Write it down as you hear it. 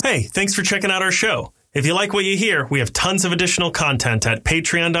Hey, thanks for checking out our show. If you like what you hear, we have tons of additional content at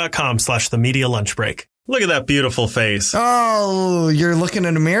patreon.com/themedialunchbreak. Look at that beautiful face. Oh, you're looking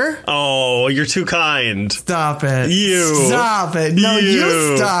in a mirror? Oh, you're too kind. Stop it. You. Stop it. No,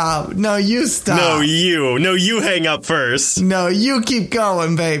 you stop. No, you stop. No, you. No, you hang up first. No, you keep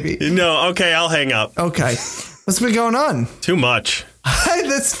going, baby. No, okay, I'll hang up. Okay. What's been going on? Too much.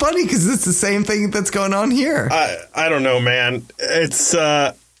 That's funny because it's the same thing that's going on here. I don't know, man. It's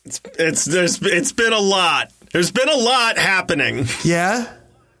been a lot. There's been a lot happening. Yeah?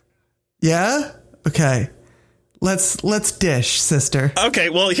 Yeah? Okay. Let's dish, sister. Okay,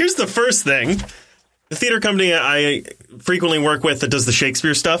 well, here's the first thing. The theater company I frequently work with that does the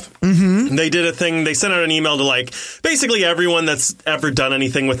Shakespeare stuff, they did a thing. They sent out an email to like basically everyone that's ever done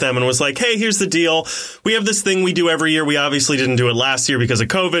anything with them and was like, hey, here's the deal. We have this thing we do every year. We obviously didn't do it last year because of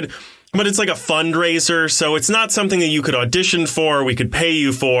COVID, but it's like a fundraiser. So it's not something that you could audition for, we could pay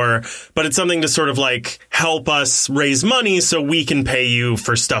you for, but it's something to sort of like help us raise money so we can pay you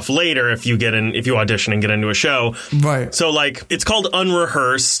for stuff later if you audition and get into a show. Right. So like it's called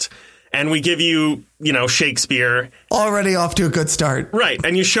Unrehearsed. And we give you, Shakespeare. Already off to a good start. Right.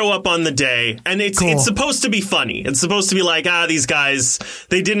 And you show up on the day. And it's supposed to be funny. It's supposed to be like, these guys,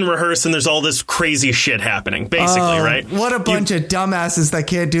 they didn't rehearse and there's all this crazy shit happening, basically, right? What a bunch of dumbasses that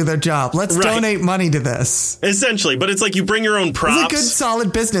can't do their job. Let's donate money to this. Essentially. But it's like you bring your own props. It's a good,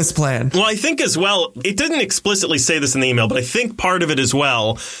 solid business plan. Well, I think as well, it didn't explicitly say this in the email, but I think part of it as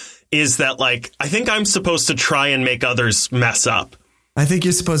well is that, like, I think I'm supposed to try and make others mess up. I think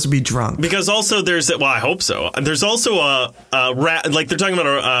you're supposed to be drunk. Because also I hope so. There's also like they're talking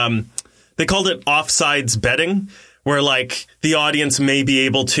about, they called it offsides betting, where like the audience may be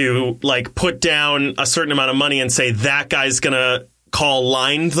able to like put down a certain amount of money and say that guy's going to call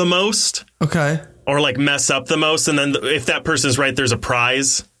line the most. Okay. Or like mess up the most. And then if that person's right, there's a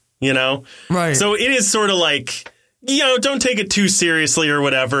prize, Right. So it is sort of like, don't take it too seriously or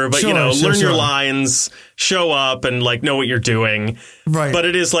whatever, but, learn your lines, show up and like know what you're doing. Right. But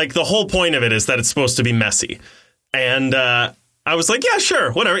it is like the whole point of it is that it's supposed to be messy. And I was like, yeah,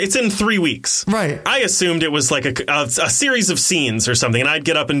 sure, whatever. It's in 3 weeks. Right. I assumed it was like a series of scenes or something. And I'd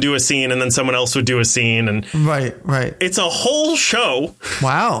get up and do a scene and then someone else would do a scene. And Right. It's a whole show.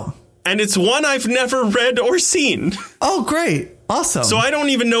 Wow. And it's one I've never read or seen. Oh, great. Awesome. So I don't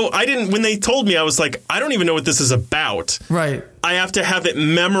even know. When they told me, I was like, I don't even know what this is about. Right. I have to have it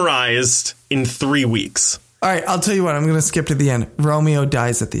memorized in 3 weeks. All right. I'll tell you what. I'm going to skip to the end. Romeo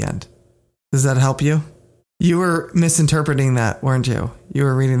dies at the end. Does that help you? You were misinterpreting that, weren't you? You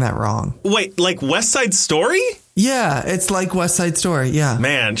were reading that wrong. Wait, like West Side Story? Yeah, it's like West Side Story. Yeah.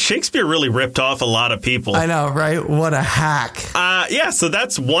 Man, Shakespeare really ripped off a lot of people. I know, right? What a hack. Yeah, so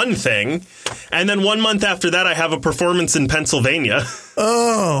that's one thing. And then 1 month after that, I have a performance in Pennsylvania.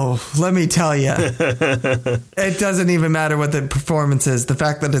 Oh, let me tell you. It doesn't even matter what the performance is. The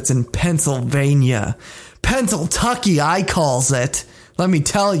fact that it's in Pennsylvania. Pennsyltucky, I calls it. Let me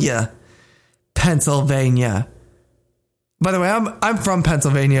tell you. Pennsylvania. By the way, I'm from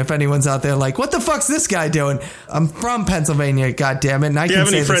Pennsylvania. If anyone's out there like, what the fuck's this guy doing? I'm from Pennsylvania, goddammit. And Do you have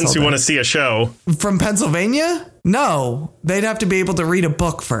any friends who want to see a show? From Pennsylvania? No. They'd have to be able to read a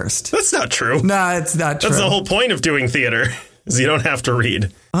book first. That's not true. No, it's not true. That's the whole point of doing theater, is you don't have to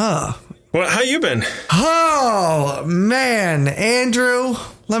read. Oh. Well, how you been? Oh, man. Andrew,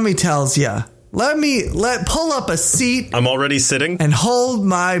 let me tells ya. Pull up a seat. I'm already sitting. And hold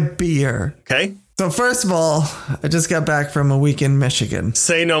my beer. Okay. So first of all, I just got back from a week in Michigan.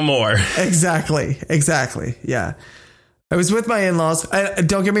 Say no more. Exactly. Yeah. I was with my in-laws.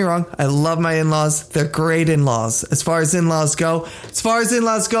 Don't get me wrong. I love my in-laws. They're great in-laws. As far as in-laws go,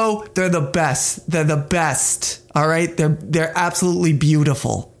 they're the best. They're the best. All right. They're absolutely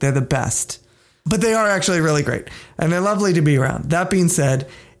beautiful. They're the best. But they are actually really great. And they're lovely to be around. That being said,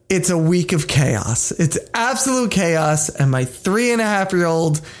 it's a week of chaos. It's absolute chaos. And my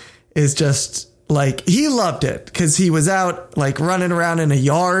 3.5-year-old is just like, he loved it because he was out like running around in a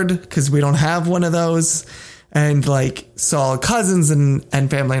yard because we don't have one of those, and like saw cousins and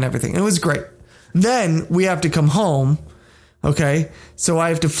family and everything. It was great. Then we have to come home. Okay. So I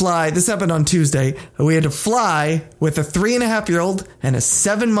have to fly. This happened on Tuesday. We had to fly with a 3.5-year-old and a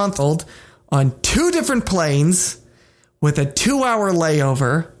 7-month-old on 2 different planes with a 2-hour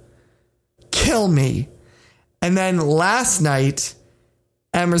layover. Kill me. And then last night,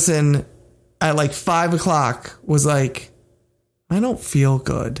 Emerson at like 5 o'clock was like, I don't feel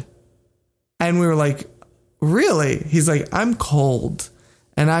good. And we were like, really? He's like, I'm cold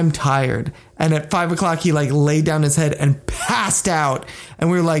and I'm tired. And at 5 o'clock, he like laid down his head and passed out. And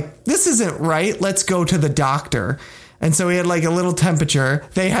we were like, this isn't right. Let's go to the doctor. And so he had like a little temperature.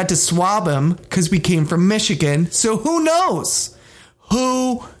 They had to swab him because we came from Michigan. So who knows?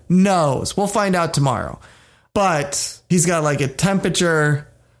 Who knows? We'll find out tomorrow. But he's got like a temperature.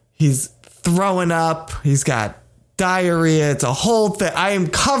 He's throwing up. He's got diarrhea. It's a whole thing. I am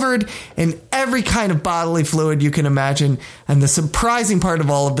covered in every kind of bodily fluid you can imagine. And the surprising part of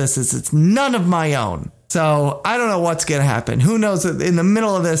all of this is it's none of my own. So I don't know what's going to happen. Who knows? In the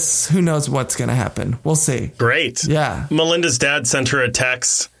middle of this, who knows what's going to happen? We'll see. Great. Yeah. Melinda's dad sent her a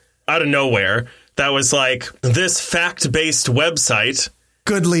text out of nowhere that was like, this fact-based website.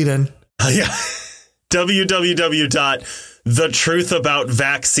 Good lead-in. Yeah.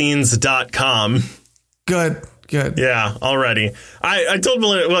 www.thetruthaboutvaccines.com. Good. Yeah, already. I told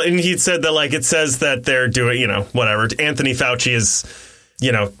Melinda, well, and he said that, like, it says that they're doing, whatever. Anthony Fauci is,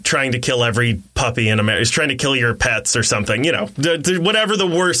 trying to kill every puppy in America. He's trying to kill your pets or something, whatever the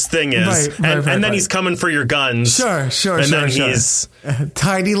worst thing is. And then he's coming for your guns. Sure. And then he's...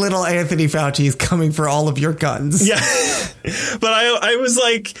 Tiny little Anthony Fauci is coming for all of your guns. Yeah. But I was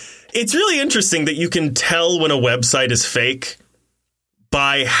like, it's really interesting that you can tell when a website is fake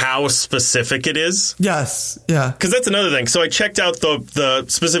by how specific it is. Yes. Yeah. Because that's another thing. So I checked out the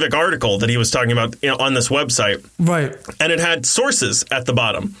specific article that he was talking about on this website. Right. And it had sources at the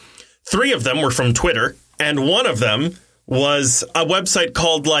bottom. 3 of them were from Twitter. And one of them was a website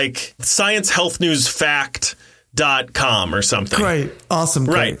called like ScienceHealthNewsFact.com or something. Great. Awesome.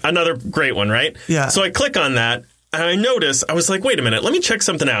 Great. Right. Another great one, right? Yeah. So I click on that and I notice, I was like, wait a minute, let me check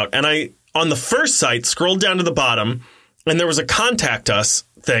something out. And I, on the first site, scrolled down to the bottom. And there was a contact us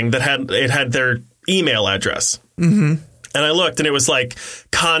thing that had their email address. Mm-hmm. And I looked and it was like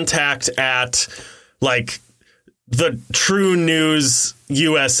contact at like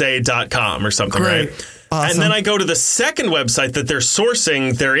thetruenewsusa.com or something. Great. Right. Awesome. And then I go to the second website that they're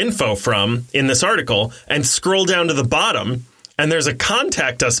sourcing their info from in this article and scroll down to the bottom. And there's a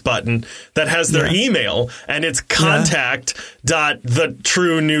contact us button that has their email, and it's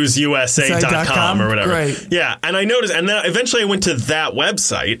contact.thetruenewsusa.com or whatever. Great. Yeah. And I noticed, and then eventually I went to that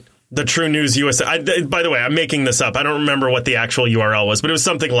website, the True News USA. By the way, I'm making this up. I don't remember what the actual URL was, but it was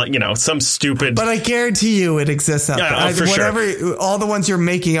something like, some stupid. But I guarantee you it exists out there. For sure. All the ones you're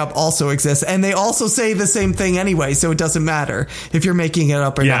making up also exist. And they also say the same thing anyway. So it doesn't matter if you're making it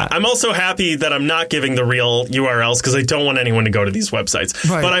up or not. I'm also happy that I'm not giving the real URLs because I don't want anyone to go to these websites.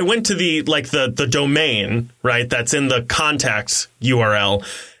 Right. But I went to the domain, right? That's in the contact URL.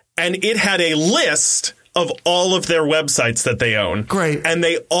 And it had a list of all of their websites that they own. Great. And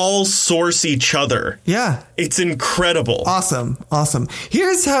they all source each other. Yeah. It's incredible. Awesome.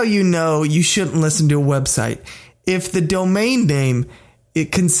 Here's how you know you shouldn't listen to a website. If the domain name,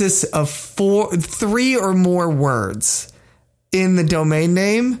 it consists of 3 or more words in the domain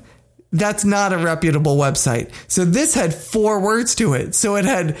name, that's not a reputable website. So this had 4 words to it. So it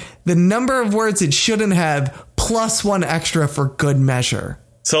had the number of words it shouldn't have plus 1 extra for good measure.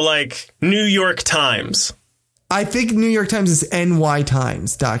 So like New York Times. I think New York Times is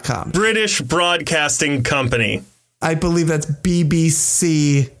nytimes.com. British Broadcasting Company. I believe that's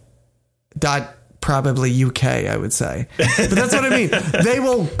BBC. Probably UK, I would say. But that's what I mean. They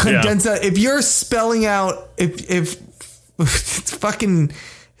will condense that. If you're spelling out, if it's fucking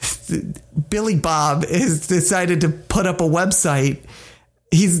Billy Bob has decided to put up a website,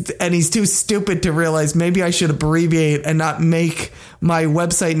 he's too stupid to realize maybe I should abbreviate and not make my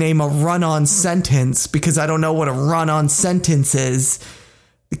website name a run-on sentence because I don't know what a run-on sentence is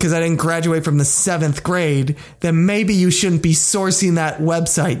because I didn't graduate from the 7th grade. Then maybe you shouldn't be sourcing that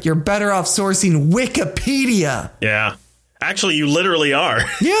website. You're better off sourcing Wikipedia. Yeah. Actually, you literally are.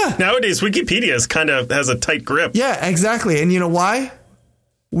 Yeah. Nowadays, Wikipedia has a tight grip. Yeah, exactly. And you know why?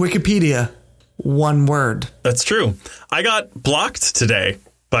 Wikipedia. 1 word. That's true. I got blocked today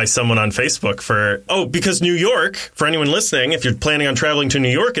by someone on Facebook because New York, for anyone listening, if you're planning on traveling to New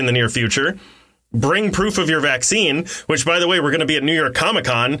York in the near future, bring proof of your vaccine, which, by the way, we're going to be at New York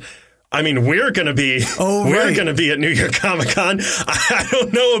Comic-Con. I mean, we're going to be at New York Comic-Con. I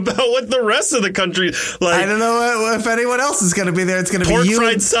don't know about what the rest of the country like. I don't know if anyone else is going to be there. It's going to be you.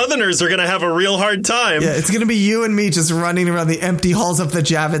 Pork-fried Southerners are going to have a real hard time. Yeah, it's going to be you and me just running around the empty halls of the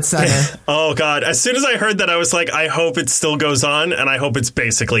Javits Center. Oh, God. As soon as I heard that, I was like, I hope it still goes on, and I hope it's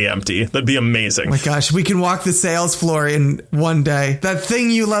basically empty. That'd be amazing. Oh, my gosh. We can walk the sales floor in one day. That thing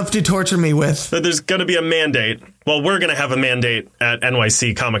you love to torture me with. But there's going to be a mandate. Well, we're going to have a mandate at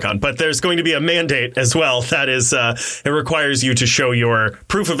NYC Comic-Con, but there's going to be a mandate as well. That is, it requires you to show your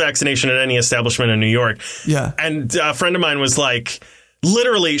proof of vaccination at any establishment in New York. Yeah. And a friend of mine was like,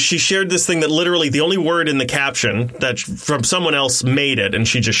 literally, she shared this thing that literally the only word in the caption that from someone else made it, and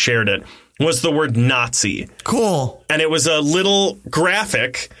she just shared it, was the word Nazi. Cool. And it was a little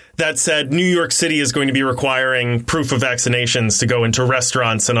graphic that said New York City is going to be requiring proof of vaccinations to go into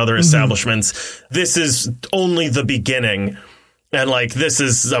restaurants and other establishments. This is only the beginning. And like, this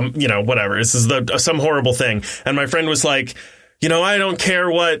is, whatever. This is some horrible thing. And my friend was like, I don't care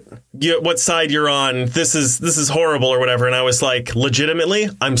what side you're on. This is horrible or whatever. And I was like, legitimately,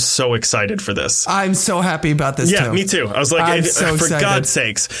 I'm so excited for this. I'm so happy about this, yeah, too. Me too. I was like, so for excited. God's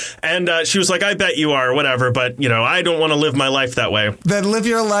sakes. And she was like, I bet you are, whatever. But, I don't want to live my life that way. Then live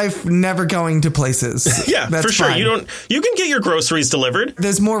your life never going to places. Yeah, that's for sure. fine. You can get your groceries delivered.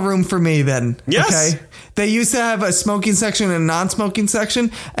 There's more room for me then. Yes. Okay. They used to have a smoking section and a non-smoking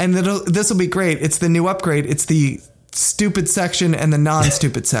section. And this will be great. It's the new upgrade. It's the stupid section and the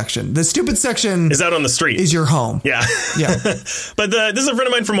non-stupid section. The stupid section is out on the street. Is your home. Yeah. Yeah. But this is a friend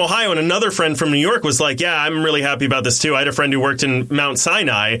of mine from Ohio, and another friend from New York was like, yeah, I'm really happy about this too. I had a friend who worked in Mount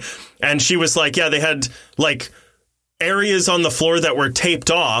Sinai, and she was like, yeah, they had like areas on the floor that were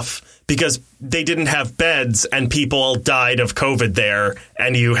taped off because they didn't have beds and people died of COVID there,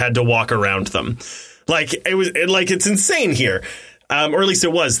 and you had to walk around them. Like it's insane here. Or at least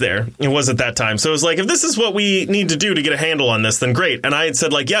it was there. It was at that time. So it was like, if this is what we need to do to get a handle on this, then great. And I had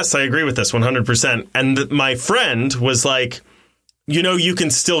said, like, yes, I agree with this 100%. And my friend was like, you can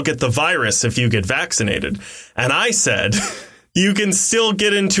still get the virus if you get vaccinated. And I said, you can still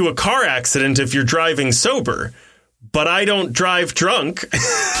get into a car accident if you're driving sober. But I don't drive drunk.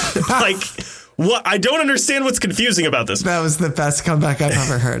 Like, what? I don't understand what's confusing about this. That was the best comeback I've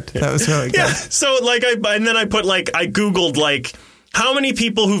ever heard. That was really good. Yeah. So like, I Googled like, how many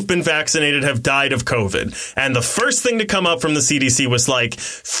people who've been vaccinated have died of COVID? And the first thing to come up from the CDC was like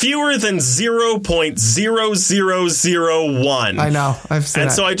fewer than 0.0001. I know. I've seen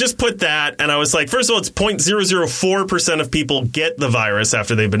And so I just put that, and I was like, first of all, it's 0.004% of people get the virus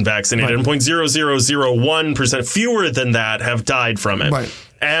after they've been vaccinated, and 0.0001%, fewer than that, have died from it. Right.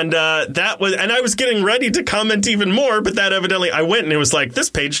 And I was getting ready to comment even more, but that evidently I went and it was like, this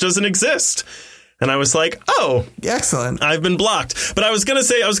page doesn't exist. And I was like, oh, excellent. I've been blocked. But I was going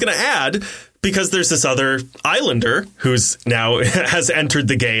to add, because there's this other islander who's now has entered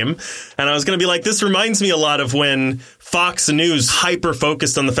the game. And I was going to be like, this reminds me a lot of when Fox News hyper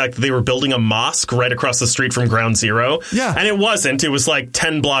focused on the fact that they were building a mosque right across the street from Ground Zero. Yeah. And it wasn't. It was like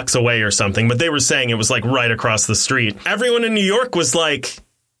 10 blocks away or something. But they were saying it was like right across the street. Everyone in New York was like,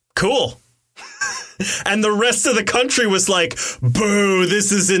 cool. And the rest of the country was like, boo,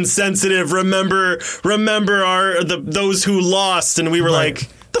 this is insensitive. Remember those who lost. And we were like,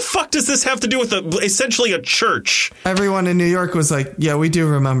 the fuck does this have to do with essentially a church? Everyone in New York was like, yeah, we do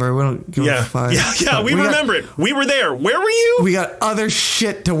remember. We don't give a fuck. Yeah, we remember it. We were there. Where were you? We got other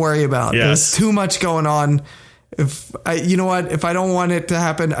shit to worry about. Yes. There's too much going on. You know what? If I don't want it to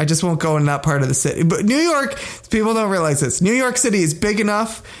happen, I just won't go in that part of the city. But New York, people don't realize this. New York City is big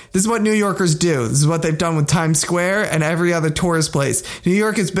enough. This is what New Yorkers do. This is what they've done with Times Square and every other tourist place. New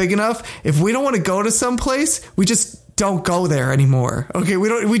York is big enough. If we don't want to go to some place, we just don't go there anymore. Okay,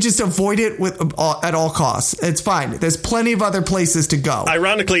 we just avoid it at all costs. It's fine. There's plenty of other places to go.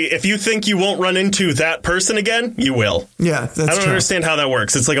 Ironically, if you think you won't run into that person again, you will. Yeah, that's true. I don't understand how that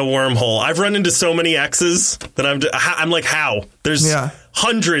works. It's like a wormhole. I've run into so many exes that I'm like, how? There's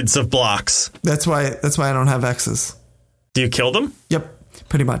hundreds of blocks. That's why I don't have exes. Do you kill them? Yep,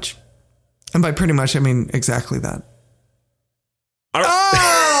 pretty much. And by pretty much, I mean exactly that.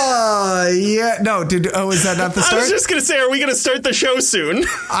 Yeah. No, dude. Oh, is that not the start? I was just going to say, are we going to start the show soon?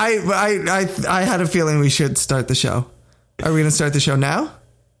 I had a feeling we should start the show. Are we going to start the show now?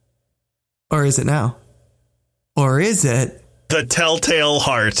 Or is it now? Or is it the telltale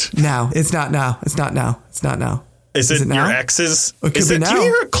heart? Now. It's not now. It's not now. It's not now. Is it now? Your exes? It could be now. Do you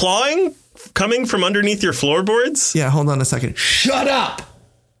hear it clawing coming from underneath your floorboards? Yeah, hold on a second. Shut up!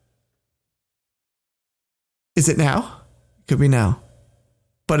 Is it now? It could be now.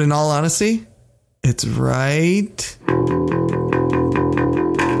 But in all honesty, it's right.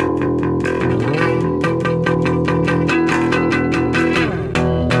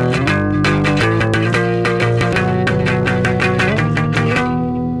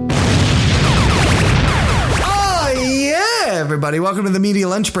 Everybody, welcome to the Media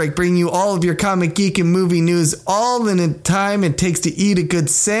Lunch Break, bringing you all of your comic, geek, and movie news all in the time it takes to eat a good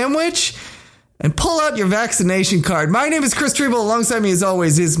sandwich and pull out your vaccination card. My name is Chris Treble. Alongside me, as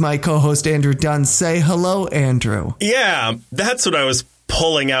always, is my co-host, Andrew Dunn. Say hello, Andrew. Yeah, that's what I was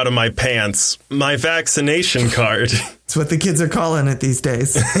pulling out of my pants. My vaccination card. It's what the kids are calling it these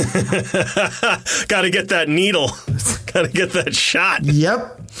days. Got to get that needle. Gotta get that shot.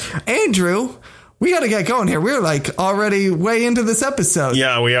 Yep. Andrew, we got to get going here. We're like already way into this episode.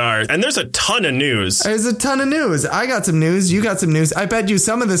 Yeah, we are. And there's a ton of news. There's a ton of news. I got some news. You got some news. I bet you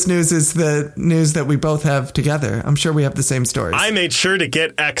some of this news is the news that we both have together. I'm sure we have the same stories. I made sure to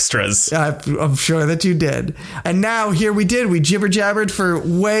get extras. I'm sure that you did. And now here we did. We jibber jabbered for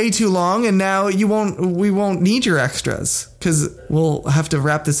way too long. And now we won't need your extras because we'll have to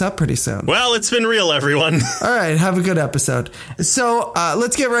wrap this up pretty soon. Well, it's been real, everyone. All right. Have a good episode. So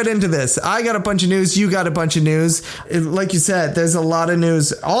let's get right into this. I got a bunch of news. You got a bunch of news. Like you said, there's a lot of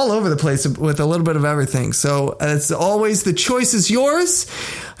news all over the place with a little bit of everything. So as always, the choice is yours.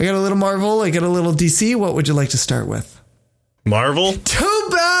 I got a little Marvel. I got a little DC. What would you like to start with? Marvel? Too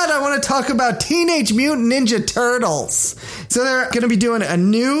bad. I want to talk about Teenage Mutant Ninja Turtles. So they're going to be doing a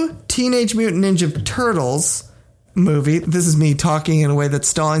new Teenage Mutant Ninja Turtles movie. This is me talking in a way that's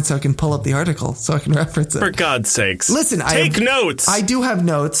stalling so I can pull up the article so I can reference it. For God's sakes. Listen, take notes. I do have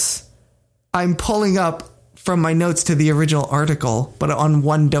notes. I'm pulling up from my notes to the original article, but on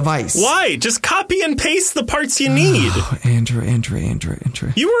one device. Why? Just copy and paste the parts you need. Oh, Andrew.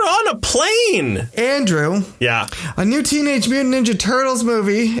 You were on a plane. Andrew. Yeah. A new Teenage Mutant Ninja Turtles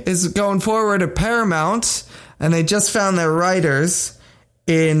movie is going forward at Paramount, and they just found their writers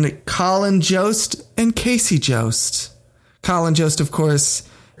in Colin Jost and Casey Jost. Colin Jost, of course,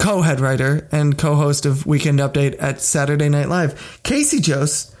 co-head writer and co-host of Weekend Update at Saturday Night Live. Casey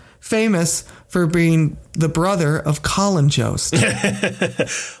Jost, famous for being the brother of Colin Jost.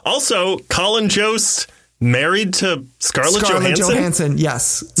 Also, Colin Jost married to Scarlett Johansson?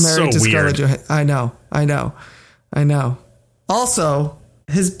 Yes. Married to Scarlett Johansson. I know. Also,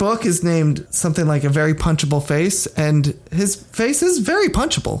 his book is named something like A Very Punchable Face, and his face is very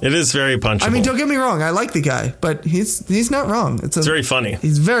punchable. It is very punchable. I mean, don't get me wrong. I like the guy, but he's not wrong. It's very funny.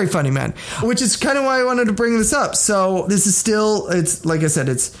 He's very funny, man, which is kind of why I wanted to bring this up. So this is still, it's like I said,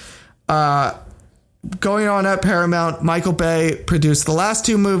 it's going on at Paramount. Michael Bay produced the last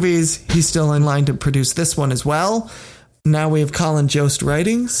two movies. He's still in line to produce this one as well. Now we have Colin Jost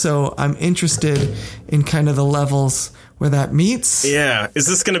writing, so I'm interested in kind of the levels where that meets. Yeah. Is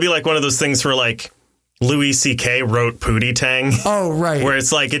this going to be like one of those things where like Louis C.K. wrote Pootie Tang? Oh, right. Where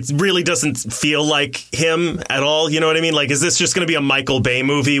it's like, it really doesn't feel like him at all. You know what I mean? Like, is this just going to be a Michael Bay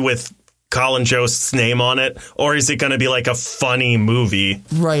movie with Colin Jost's name on it? Or is it going to be like a funny movie?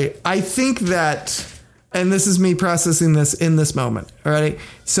 Right. I think that, and this is me processing this in this moment. All right.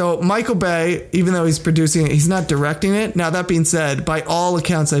 So Michael Bay, even though he's producing it, he's not directing it. Now, that being said, by all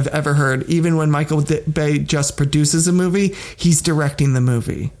accounts I've ever heard, even when Michael Bay just produces a movie, he's directing the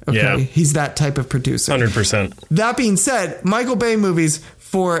movie. Okay. Yeah. He's that type of producer. 100%. That being said, Michael Bay movies,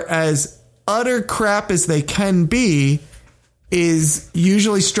 for as utter crap as they can be, is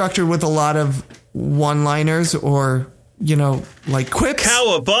usually structured with a lot of one-liners or, you know, like quips.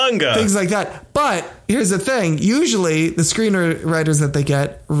 Cowabunga. Things like that. But here's the thing. Usually the screenwriters that they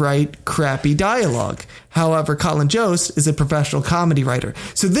get write crappy dialogue. However, Colin Jost is a professional comedy writer.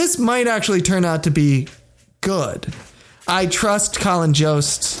 So this might actually turn out to be good. I trust Colin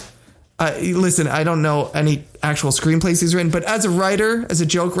Jost. Listen, I don't know any actual screenplays he's written, but as a writer, as a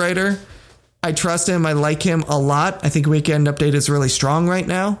joke writer, I trust him. I like him a lot. I think Weekend Update is really strong right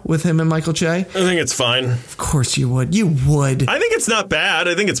now with him and Michael Che. I think it's fine. Of course you would. You would. I think it's not bad.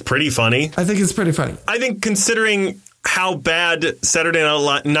 I think it's pretty funny. I think it's pretty funny. I think considering how bad Saturday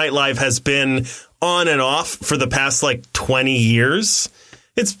Night Live has been on and off for the past like 20 years,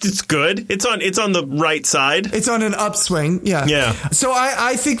 it's good. It's on the right side. It's on an upswing. Yeah. Yeah. So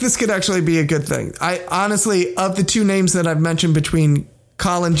I think this could actually be a good thing. I honestly, of the two names that I've mentioned between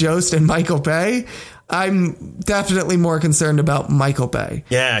Colin Jost and Michael Bay, I'm definitely more concerned about Michael Bay.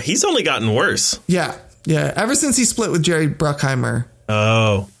 Yeah, he's only gotten worse. Yeah. Ever since he split with Jerry Bruckheimer.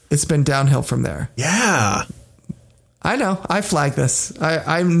 Oh. It's been downhill from there. Yeah. I know. I flagged this.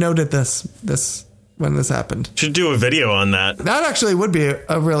 I noted this when this happened. Should do a video on that. That actually would be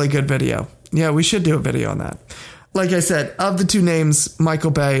a really good video. Yeah, we should do a video on that. Like I said, of the two names,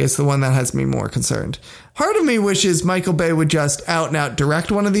 Michael Bay is the one that has me more concerned. Part of me wishes Michael Bay would just out and out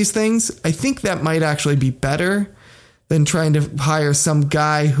direct one of these things. I think that might actually be better than trying to hire some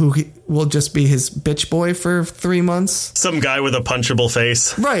guy who will just be his bitch boy for 3 months. Some guy with a punchable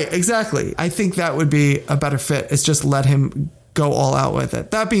face. Right, exactly. I think that would be a better fit. It's just let him go all out with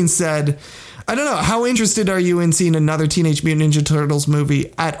it. That being said, I don't know. How interested are you in seeing another Teenage Mutant Ninja Turtles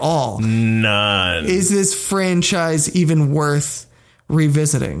movie at all? None. Is this franchise even worth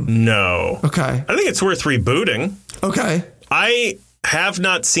revisiting? No. Okay. I think it's worth rebooting. Okay. I have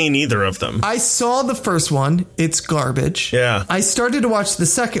not seen either of them. I saw the first one. It's garbage. Yeah. I started to watch the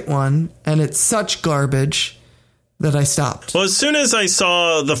second one, and it's such garbage that I stopped. Well, as soon as I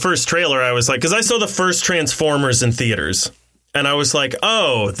saw the first trailer, I was like, because I saw the first Transformers in theaters, and I was like,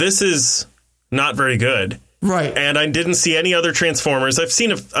 oh, this is not very good. Right. And I didn't see any other Transformers. I've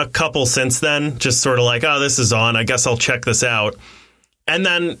seen a couple since then, just sort of like, oh, this is on. I guess I'll check this out. And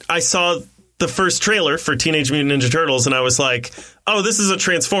then I saw the first trailer for Teenage Mutant Ninja Turtles, and I was like, oh, this is a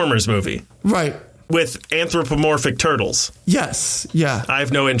Transformers movie. Right. With anthropomorphic turtles. Yes. Yeah. I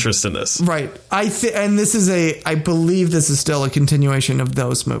have no interest in this. Right. And this is I believe this is still a continuation of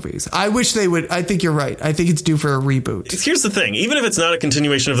those movies. I wish they would. I think you're right. I think it's due for a reboot. Here's the thing. Even if it's not a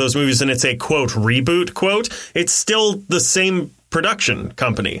continuation of those movies and it's a, quote, reboot, quote, it's still the same production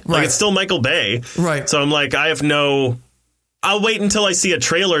company. Like, right. it's still Michael Bay. Right. So I'm like, I'll wait until I see a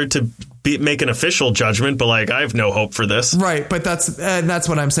trailer to make an official judgment, but like, I have no hope for this. Right. But that's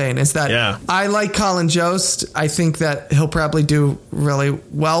what I'm saying is that I like Colin Jost. I think that he'll probably do really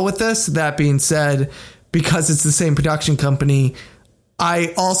well with this. That being said, because it's the same production company,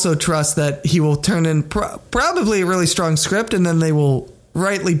 I also trust that he will turn in probably a really strong script, and then they will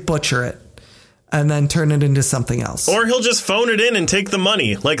rightly butcher it and then turn it into something else. Or he'll just phone it in and take the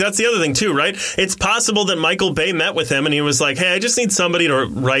money. Like, that's the other thing, too, right? It's possible that Michael Bay met with him and he was like, hey, I just need somebody to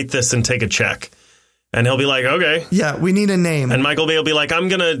write this and take a check. And he'll be like, okay. Yeah, we need a name. And Michael Bay will be like, I'm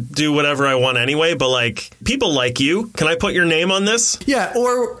going to do whatever I want anyway, but like, people like you. Can I put your name on this? Yeah,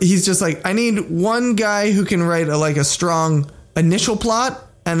 or he's just like, I need one guy who can write a strong initial plot,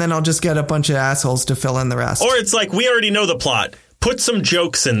 and then I'll just get a bunch of assholes to fill in the rest. Or it's like, we already know the plot. Put some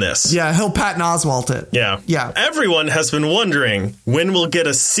jokes in this. Yeah, he'll Patton Oswalt it. Yeah. Yeah. Everyone has been wondering when we'll get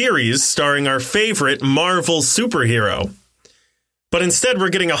a series starring our favorite Marvel superhero. But instead, we're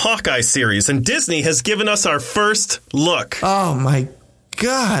getting a Hawkeye series, and Disney has given us our first look. Oh, my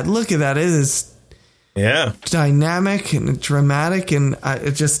God. Look at that. It is dynamic and dramatic, and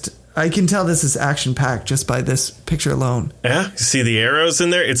I can tell this is action-packed just by this picture alone. Yeah, you see the arrows in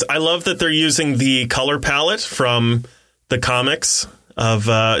there? I love that they're using the color palette from the comics of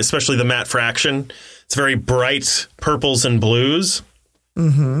especially the Matte Fraction. It's very bright purples and blues,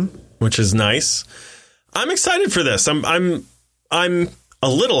 which is nice. I'm excited for this. I'm a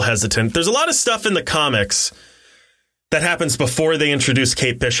little hesitant. There's a lot of stuff in the comics that happens before they introduce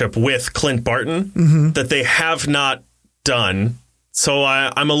Kate Bishop with Clint Barton that they have not done. So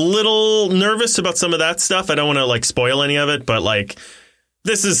I'm a little nervous about some of that stuff. I don't want to like spoil any of it, but like,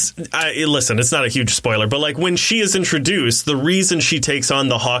 this is, listen, it's not a huge spoiler, but like when she is introduced, the reason she takes on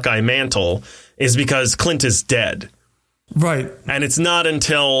the Hawkeye mantle is because Clint is dead. Right. And it's not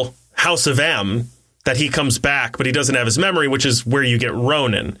until House of M that he comes back, but he doesn't have his memory, which is where you get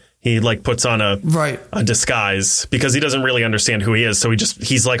Ronin. He like puts on a disguise because he doesn't really understand who he is. So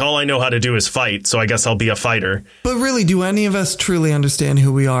he's like, all I know how to do is fight. So I guess I'll be a fighter. But really, do any of us truly understand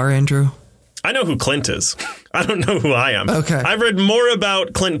who we are, Andrew? I know who Clint is. I don't know who I am. Okay. I've read more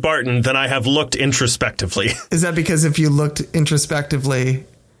about Clint Barton than I have looked introspectively. Is that because if you looked introspectively,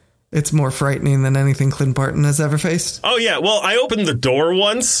 it's more frightening than anything Clint Barton has ever faced? Oh, yeah. Well, I opened the door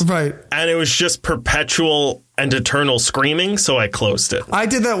once. Right. And it was just perpetual and eternal screaming. So I closed it. I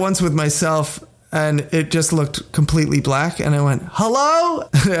did that once with myself, and it just looked completely black. And I went, hello?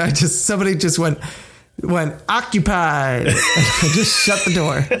 Somebody just went occupied. And I just shut the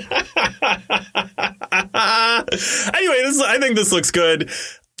door. Anyway, I think this looks good.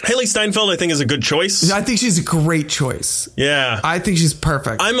 Haley Steinfeld, I think, is a good choice. I think she's a great choice. Yeah. I think she's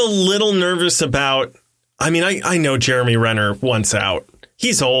perfect. I'm a little nervous about, I know Jeremy Renner wants out.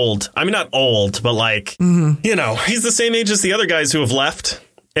 He's old. I mean, not old, but like, he's the same age as the other guys who have left,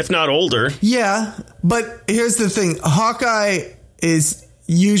 if not older. Yeah. But here's the thing. Hawkeye is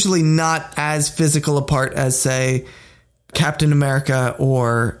usually not as physical a part as, say, Captain America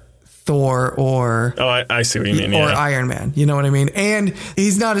or Thor or... Oh, I see what you mean. Or Iron Man. You know what I mean? And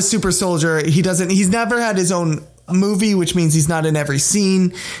he's not a super soldier. He's never had his own movie, which means he's not in every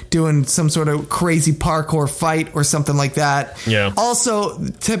scene doing some sort of crazy parkour fight or something like that. Yeah. Also,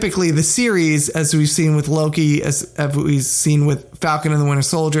 typically the series, as we've seen with Loki, as we've seen with Falcon and the Winter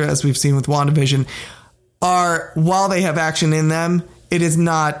Soldier, as we've seen with WandaVision, are, while they have action in them, it's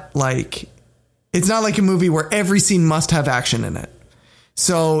not like a movie where every scene must have action in it.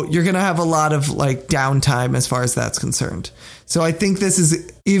 So you're going to have a lot of like downtime as far as that's concerned. So I think this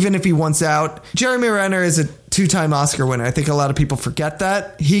is, even if he wants out, Jeremy Renner is a 2-time Oscar winner. I think a lot of people forget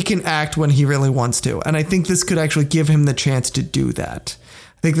that. He can act when he really wants to. And I think this could actually give him the chance to do that.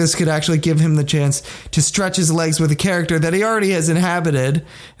 I think this could actually give him the chance to stretch his legs with a character that he already has inhabited and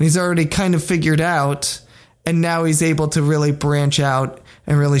he's already kind of figured out. And now he's able to really branch out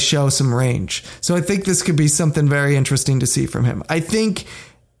and really show some range. So I think this could be something very interesting to see from him. I think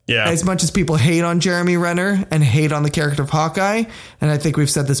Yeah. As much as people hate on Jeremy Renner and hate on the character of Hawkeye, and I think we've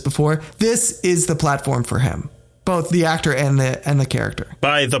said this before, this is the platform for him, both the actor and the character.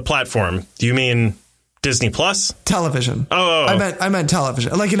 By the platform, do you mean Disney Plus? Television. Oh. I meant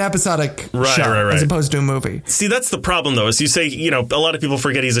television, like an episodic show, right. as opposed to a movie. See, that's the problem, though, is you say, you know, a lot of people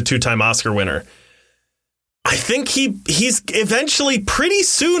forget he's a 2-time Oscar winner. I think he's eventually, pretty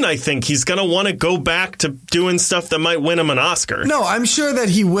soon, I think he's going to want to go back to doing stuff that might win him an Oscar. No, I'm sure that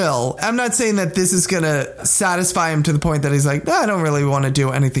he will. I'm not saying that this is going to satisfy him to the point that he's like, I don't really want to do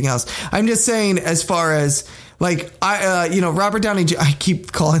anything else. I'm just saying, as far as, like, Robert Downey, I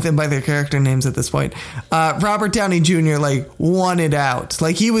keep calling them by their character names at this point. Robert Downey Jr., like, won it out.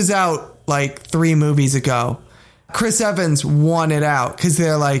 Like, he was out, like, 3 movies ago. Chris Evans won it out because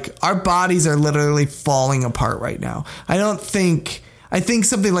they're like, our bodies are literally falling apart right now. I think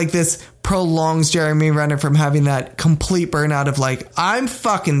something like this prolongs Jeremy Renner from having that complete burnout of like, I'm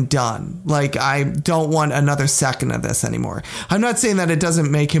fucking done. Like, I don't want another second of this anymore. I'm not saying that it doesn't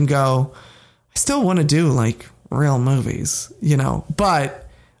make him go, I still want to do like real movies, you know, but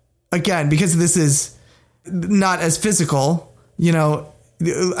again, because this is not as physical, you know,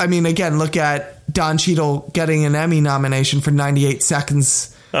 I mean, again, look at Don Cheadle getting an Emmy nomination for 98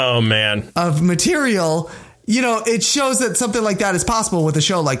 seconds. Oh, man. Of material. You know, it shows that something like that is possible with a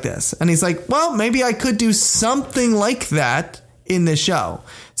show like this. And he's like, well, maybe I could do something like that in this show.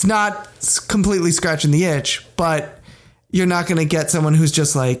 It's not completely scratching the itch, but you're not going to get someone who's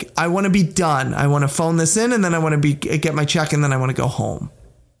just like, I want to be done. I want to phone this in and then I want to get my check and then I want to go home.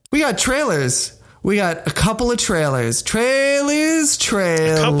 We got trailers. We got a couple of trailers. Trailers.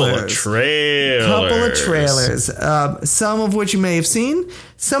 A couple of trailers. Some of which you may have seen.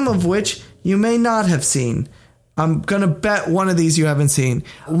 Some of which you may not have seen. I'm going to bet one of these you haven't seen.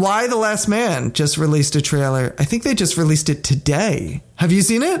 Why the Last Man just released a trailer. I think they just released it today. Have you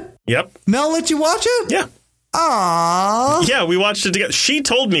seen it? Yep. Mel let you watch it? Yeah. Aww. Yeah, we watched it together. She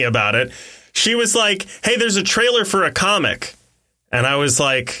told me about it. She was like, hey, there's a trailer for a comic. And I was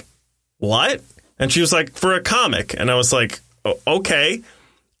like, what? And she was like, for a comic. And I was like, okay.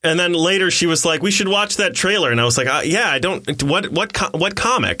 And then later she was like, we should watch that trailer. And I was like, yeah, I don't. What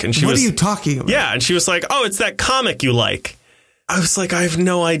comic? And what are you talking about? Yeah. And she was like, oh, it's that comic you like. I was like, I have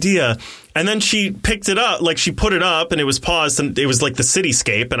no idea. And then she picked it up, like she put it up and it was paused and it was like the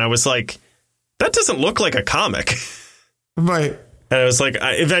cityscape. And I was like, that doesn't look like a comic. Right. And I was like,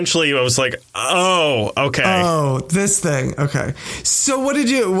 eventually I was like, oh, okay. Oh, this thing. Okay. So what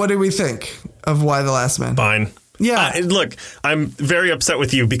did we think of Why the Last Man? Fine. Yeah. Look, I'm very upset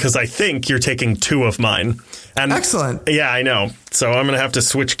with you because I think you're taking 2 of mine. And excellent. Yeah, I know. So I'm going to have to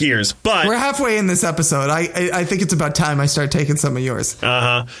switch gears. But we're halfway in this episode. I think it's about time I start taking some of yours.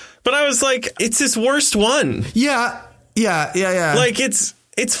 Uh-huh. But I was like, it's his worst one. Yeah. Like,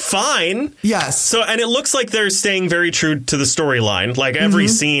 it's fine. Yes. So, and it looks like they're staying very true to the storyline. Like every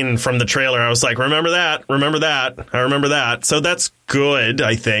scene from the trailer, I was like, remember that. I remember that. So that's good,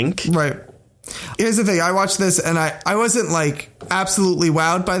 I think. Right. Here's the thing. I watched this and I wasn't like absolutely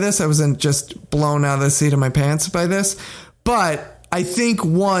wowed by this. I wasn't just blown out of the seat of my pants by this. But I think,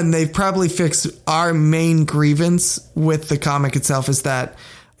 one, they've probably fixed our main grievance with the comic itself is that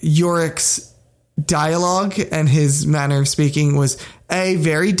Yorick's dialogue and his manner of speaking was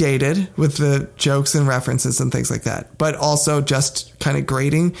very dated with the jokes and references and things like that, but also just kind of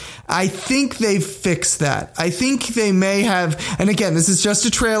grating. I think they've fixed that. I think they may have, and again, this is just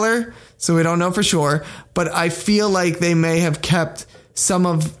a trailer, so we don't know for sure, but I feel like they may have kept some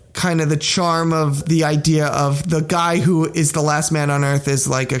of kind of the charm of the idea of the guy who is the last man on Earth is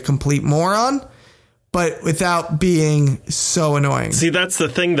like a complete moron, but without being so annoying. See, that's the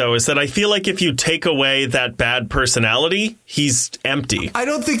thing, though, is that I feel like if you take away that bad personality, he's empty. I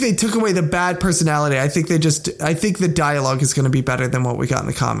don't think they took away the bad personality. I think the dialogue is going to be better than what we got in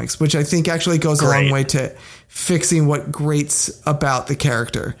the comics, which I think actually goes a long way to fixing what grates about the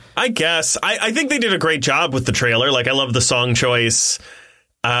character. I guess. I think they did a great job with the trailer. Like, I love the song choice.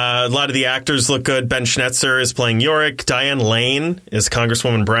 A lot of the actors look good. Ben Schnetzer is playing Yorick. Diane Lane is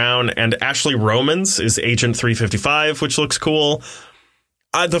Congresswoman Brown. And Ashley Romans is Agent 355, which looks cool.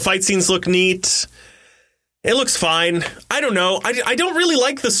 The fight scenes look neat. It looks fine. I don't know. I don't really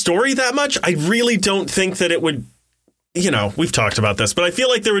like the story that much. I really don't think that it would, you know, we've talked about this, but I feel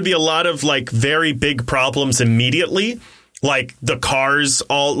like there would be a lot of like very big problems immediately. Like the cars,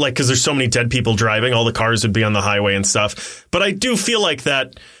 all like, because there's so many dead people driving, all the cars would be on the highway and stuff. But I do feel like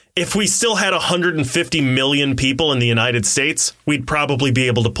that if we still had 150 million people in the United States, we'd probably be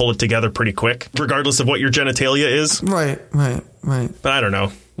able to pull it together pretty quick, regardless of what your genitalia is. Right. But I don't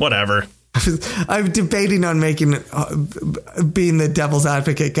know. Whatever. I'm debating on making being the devil's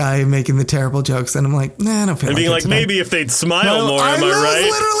advocate guy and making the terrible jokes, and I'm like, nah, I don't feel and like being it like, tonight. maybe if they'd smile more, am I That right? was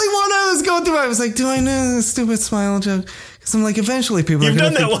literally what I was going through. I was like, do I know the stupid smile joke? Because I'm like, eventually people You've are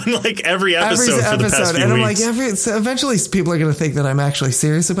going done to that one like every episode for the past few and I'm weeks. like, so eventually people are going to think that I'm actually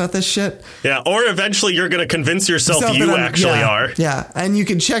serious about this shit. Yeah, or eventually you're going to convince yourself you actually are. Yeah, and you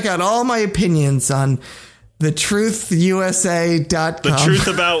can check out all my opinions on thetruthUSA.com. The truth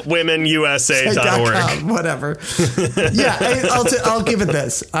about womenusa.org. Whatever. Yeah, I'll give it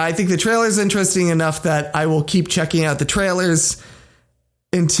this. I think the trailer's interesting enough that I will keep checking out the trailers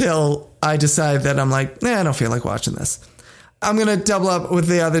until I decide that I'm like, I don't feel like watching this. I'm going to double up with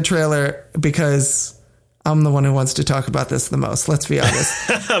the other trailer because I'm the one who wants to talk about this the most. Let's be honest.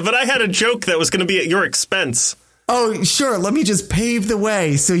 But I had a joke that was going to be at your expense. Oh, sure. Let me just pave the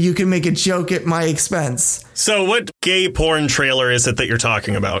way so you can make a joke at my expense. So what gay porn trailer is it that you're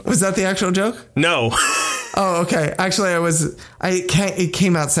talking about? Was that the actual joke? No. Oh, okay. Actually, it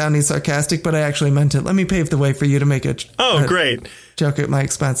came out sounding sarcastic, but I actually meant it. Let me pave the way for you to make a Great joke at my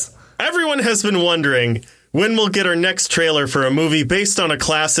expense. Everyone has been wondering when we'll get our next trailer for a movie based on a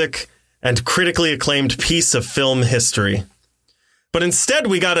classic and critically acclaimed piece of film history. But instead,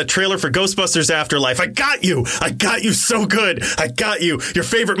 we got a trailer for Ghostbusters Afterlife. I got you so good. I got you. Your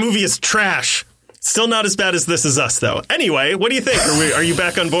favorite movie is trash. Still not as bad as This Is Us, though. Anyway, what do you think? Are you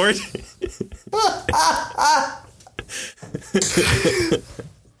back on board?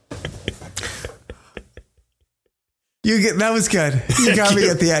 That was good. You got me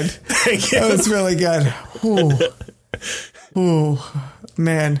at the end. Thank you. That was really good. Ooh,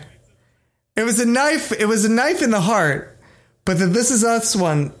 man. It was a knife. It was a knife in the heart. But the This Is Us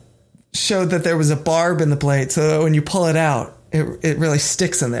one showed that there was a barb in the blade, so that when you pull it out, it really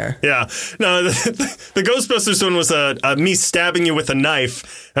sticks in there. Yeah. No, the Ghostbusters one was me stabbing you with a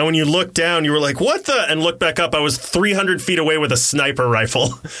knife, and when you looked down, you were like, what the? And looked back up, I was 300 feet away with a sniper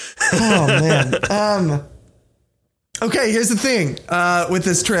rifle. Oh, man. Okay, here's the thing with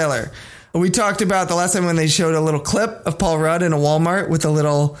this trailer. We talked about the last time when they showed a little clip of Paul Rudd in a Walmart with a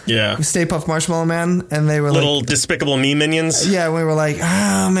little Stay Puft Marshmallow Man, and they were little Despicable Me minions. Yeah, we were like,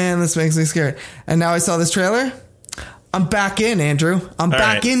 oh man, this makes me scared. And now I saw this trailer. I'm back in, Andrew. I'm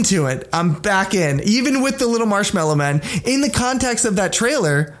back into it. I'm back in. Even with the little Marshmallow Man. In the context of that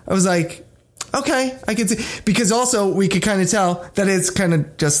trailer, I was like, okay, I can see. Because also, we could kind of tell that it's kind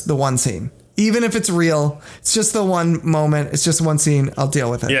of just the one scene. Even if it's real, it's just the one moment. It's just one scene. I'll deal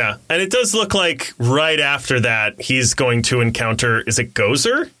with it. Yeah. And it does look like right after that, he's going to encounter, is it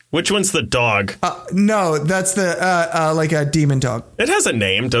Gozer? Which one's the dog? No, that's the like a demon dog. It has a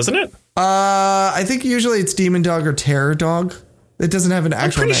name, doesn't it? I think usually it's demon dog or terror dog. It doesn't have an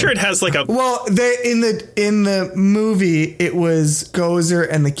actual name. I'm pretty sure it has like a... Well, in the movie, it was Gozer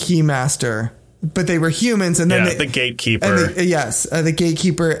and the Keymaster. But they were humans, and then the gatekeeper. The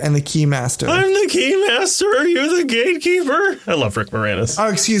gatekeeper and the keymaster. I'm the keymaster. Are you the gatekeeper? I love Rick Moranis. Oh,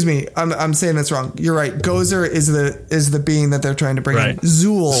 excuse me. I'm saying that's wrong. You're right. Gozer is the being that they're trying to bring in.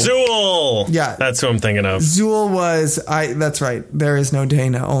 Zool. Yeah, that's who I'm thinking of. Zool was That's right. There is no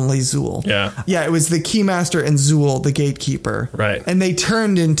Dana, only Zool. Yeah. Yeah. It was the keymaster and Zool, the gatekeeper. Right. And they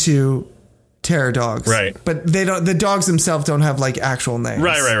turned into terror dogs. Right. But they don't. The dogs themselves don't have like actual names.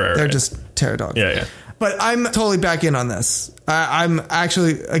 Right. They're just terror dogs. Yeah. But I'm totally back in on this. I'm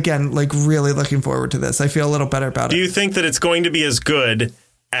actually, again, like really looking forward to this. I feel a little better about it. Do you think that it's going to be as good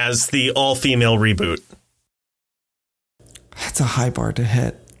as the all-female reboot? That's a high bar to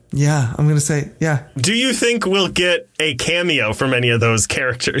hit. Yeah, I'm going to say, yeah. Do you think we'll get a cameo from any of those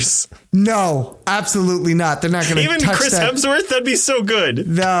characters? No, absolutely not. They're not going to touch Even Chris Hemsworth? That'd be so good.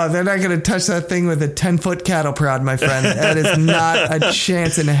 No, they're not going to touch that thing with a 10-foot cattle prod, my friend. That is not a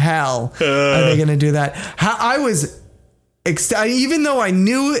chance in hell. Are they going to do that? I was, even though I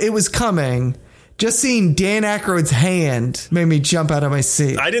knew it was coming, just seeing Dan Aykroyd's hand made me jump out of my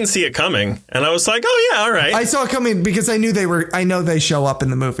seat. I didn't see it coming, and I was like, oh, yeah, all right. I saw it coming because I know they show up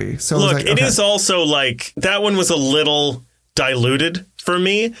in the movie. So look, I was like, it is also like, that one was a little diluted for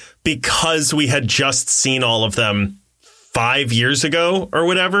me because we had just seen all of them 5 years ago or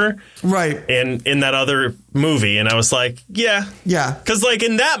whatever. Right. In that other movie. And I was like, yeah. Because like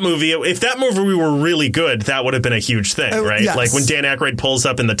in that movie, if that movie were really good, that would have been a huge thing, right? Yes. Like when Dan Aykroyd pulls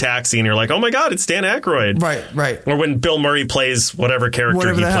up in the taxi and you're like, oh my God, it's Dan Aykroyd. Right. Or when Bill Murray plays whatever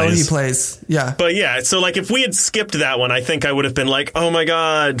character hell he plays. Yeah. But yeah, so like if we had skipped that one, I think I would have been like, oh my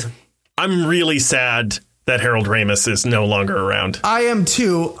God, I'm really sad that Harold Ramis is no longer around. I am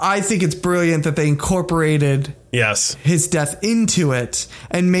too. I think it's brilliant that they incorporated Yes. his death into it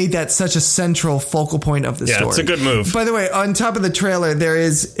and made that such a central focal point of the story. Yeah, it's a good move. By the way, on top of the trailer, there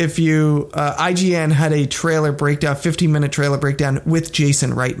is, if you, IGN had a trailer breakdown, 15-minute trailer breakdown with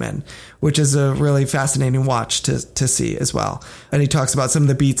Jason Reitman, which is a really fascinating watch to see as well. And he talks about some of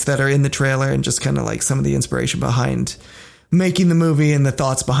the beats that are in the trailer and just kind of like some of the inspiration behind making the movie and the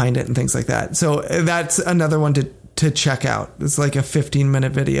thoughts behind it and things like that. So that's another one to check out. It's like a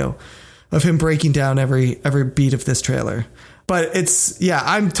 15-minute video of him breaking down every beat of this trailer. But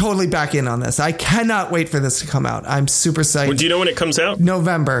I'm totally back in on this. I cannot wait for this to come out. I'm super psyched. Well, do you know when it comes out?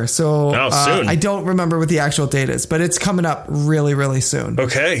 November. So soon. I don't remember what the actual date is, but it's coming up really, really soon.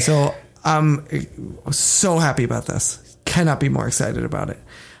 Okay. So I'm so happy about this. Cannot be more excited about it.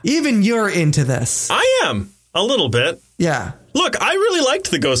 Even you're into this. I am. A little bit. Yeah. Look, I really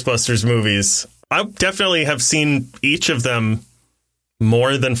liked the Ghostbusters movies. I definitely have seen each of them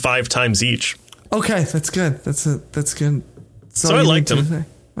more than 5 times each. Okay, that's good. That's good. So I liked them.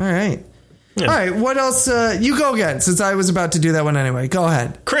 All right. Yeah. All right. What else? You go again, since I was about to do that one anyway. Go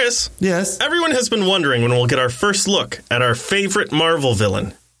ahead. Chris. Yes. Everyone has been wondering when we'll get our first look at our favorite Marvel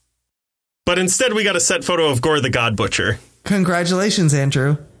villain. But instead, we got a set photo of Gore the God Butcher. Congratulations,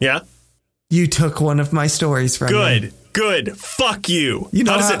 Andrew. Yeah? You took one of my stories from me. Good. Fuck you. You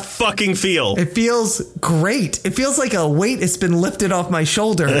know how does it fucking feel? It feels great. It feels like a weight has been lifted off my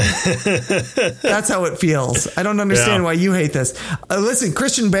shoulder. That's how it feels. I don't understand why you hate this. Listen,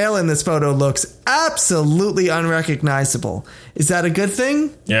 Christian Bale in this photo looks absolutely unrecognizable. Is that a good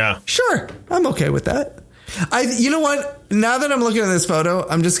thing? Yeah. Sure. I'm okay with that. You know what? Now that I'm looking at this photo,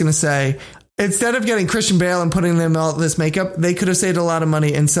 I'm just going to say, instead of getting Christian Bale and putting them all this makeup, they could have saved a lot of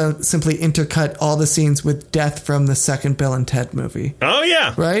money and simply intercut all the scenes with death from the second Bill and Ted movie. Oh,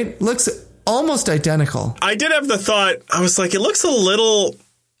 yeah. Right? Looks almost identical. I did have the thought, I was like, it looks a little,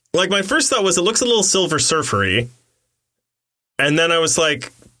 like my first thought was it looks a little Silver Surfer-y. And then I was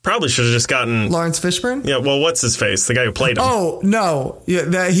like, probably should have just gotten Lawrence Fishburne? Yeah, well, what's his face? The guy who played him. Oh, no.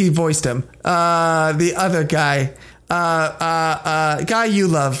 Yeah, he voiced him. The other guy. Guy you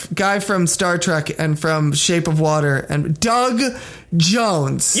love. Guy from Star Trek and from Shape of Water. And Doug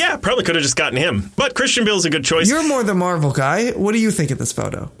Jones. Yeah, probably could have just gotten him. But Christian Bale's a good choice. You're more the Marvel guy. What do you think of this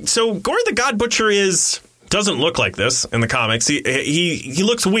photo? So Gore the God Butcher doesn't look like this in the comics. He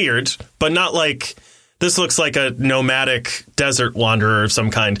looks weird, but not like... This looks like a nomadic desert wanderer of some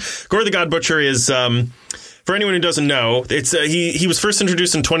kind. Gore the God Butcher is, for anyone who doesn't know, it's he was first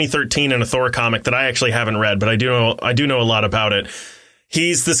introduced in 2013 in a Thor comic that I actually haven't read, but I do know a lot about it.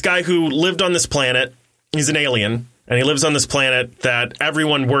 He's this guy who lived on this planet. He's an alien, and he lives on this planet that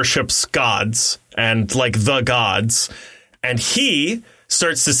everyone worships gods and like the gods. And he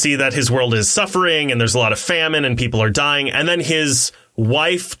starts to see that his world is suffering and there's a lot of famine and people are dying. And then his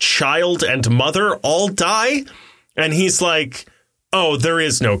wife, child, and mother all die. And he's like, oh, there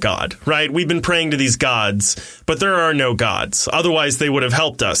is no God, right? We've been praying to these gods, but there are no gods. Otherwise, they would have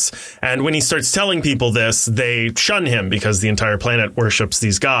helped us. And when he starts telling people this, they shun him because the entire planet worships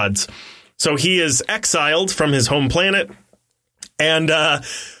these gods. So he is exiled from his home planet. And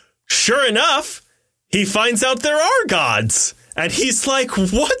sure enough, he finds out there are gods. And he's like,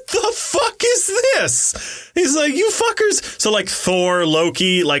 what the fuck is this? He's like, you fuckers. So like Thor,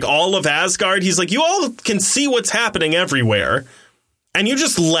 Loki, like all of Asgard, he's like, you all can see what's happening everywhere. And you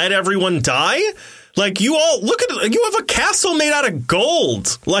just let everyone die? Like you all look at you have a castle made out of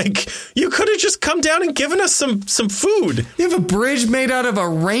gold. Like you could have just come down and given us some food. You have a bridge made out of a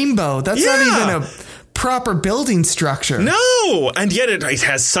rainbow. That's not even a proper building structure. No, and yet it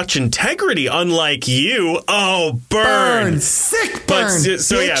has such integrity, unlike you. Oh, burn. Sick burn. But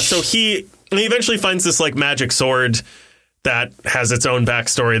so he eventually finds this like magic sword that has its own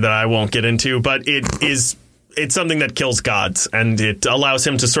backstory that I won't get into, but it's something that kills gods, and it allows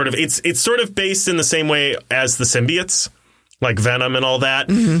him to sort of it's sort of based in the same way as the symbiotes, like Venom and all that.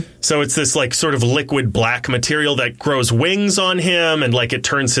 Mm-hmm. So it's this like sort of liquid black material that grows wings on him, and like it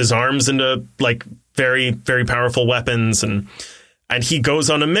turns his arms into like very, very powerful weapons, and he goes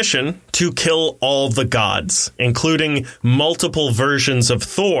on a mission to kill all the gods, including multiple versions of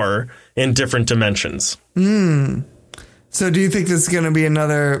Thor in different dimensions. So do you think this is going to be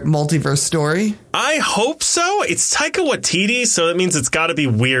another multiverse story? I hope so. It's Taika Waititi, so that means it's got to be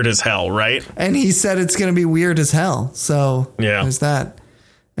weird as hell, right? And he said it's going to be weird as hell. So there's that.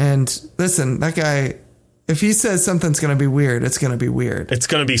 And listen, that guy... If he says something's going to be weird, it's going to be weird. It's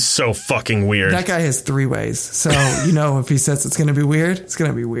going to be so fucking weird. That guy has 3 ways. So, if he says it's going to be weird, it's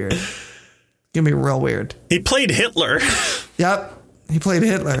going to be weird. It's going to be real weird. He played Hitler. Yep. He played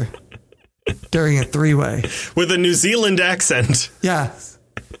Hitler during a 3-way. With a New Zealand accent. Yeah.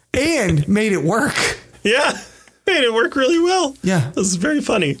 And made it work. Yeah. made it work really well. Yeah. This is very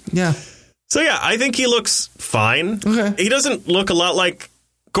funny. Yeah. So, yeah, I think he looks fine. Okay. He doesn't look a lot like...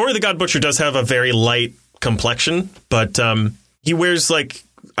 Gory the God Butcher does have a very light complexion, but he wears, like...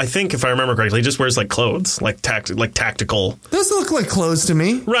 I think, if I remember correctly, he just wears, like, clothes, like tactical. Those look like clothes to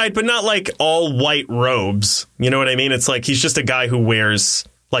me. Right, but not, like, all white robes. You know what I mean? It's like he's just a guy who wears,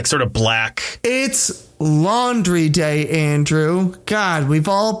 like, sort of black. It's laundry day, Andrew. God, we've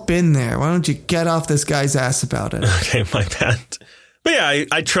all been there. Why don't you get off this guy's ass about it? Okay, my bad. But yeah,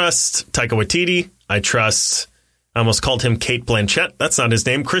 I trust Taika Waititi. I almost called him Cate Blanchett. That's not his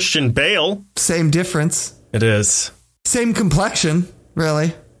name. Christian Bale. Same difference. It is. Same complexion,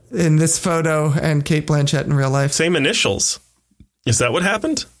 really, in this photo and Cate Blanchett in real life. Same initials. Is that what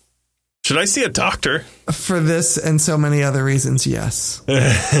happened? Should I see a doctor? For this and so many other reasons, yes. All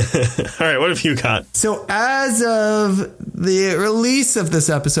right, what have you got? So as of the release of this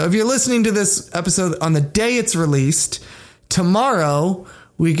episode, if you're listening to this episode on the day it's released, tomorrow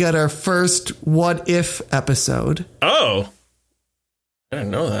we get our first What If episode. Oh, I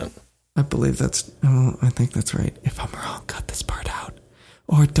didn't know that. I think that's right. If I'm wrong, cut this part out.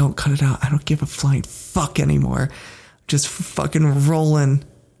 Or don't cut it out. I don't give a flying fuck anymore. Just fucking rolling.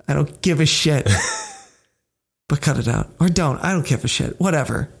 I don't give a shit. But cut it out. Or don't. I don't give a shit.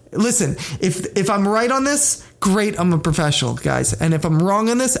 Whatever. Listen, if I'm right on this, great. I'm a professional, guys. And if I'm wrong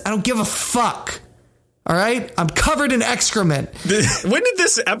on this, I don't give a fuck. All right? I'm covered in excrement. When did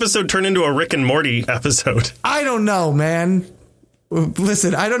this episode turn into a Rick and Morty episode? I don't know, man.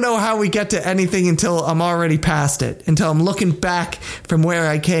 Listen, I don't know how we get to anything until I'm already past it. Until I'm looking back from where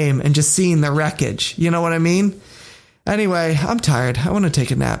I came and just seeing the wreckage. You know what I mean? Anyway, I'm tired. I want to take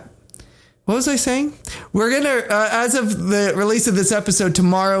a nap. What was I saying? We're going to, as of the release of this episode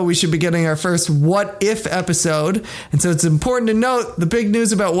tomorrow, we should be getting our first What If episode. And so it's important to note the big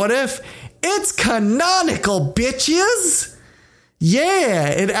news about What If. It's canonical, bitches. Yeah,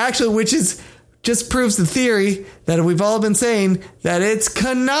 it actually, which is just proves the theory that we've all been saying that it's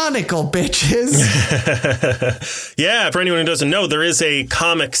canonical, bitches. Yeah, for anyone who doesn't know, there is a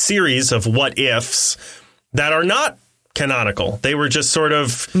comic series of What Ifs that are not canonical. They were just sort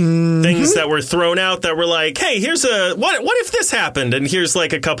of things that were thrown out that were like, hey, here's what if this happened? And here's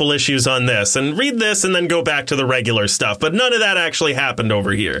like a couple issues on this and read this and then go back to the regular stuff. But none of that actually happened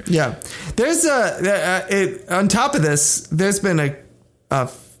over here. Yeah. There's on top of this, there's been a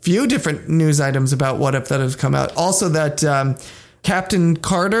few different news items about What If that have come out. Also that Captain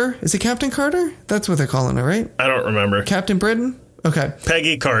Carter, is it Captain Carter? That's what they're calling it, right? I don't remember. Captain Britain? Okay.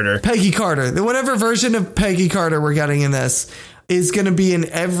 Peggy Carter. Whatever version of Peggy Carter we're getting in this is going to be in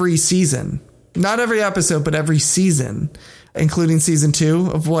every season. Not every episode, but every season, including season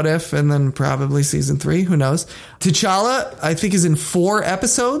 2 of What If and then probably season 3. Who knows? T'Challa, I think, is in 4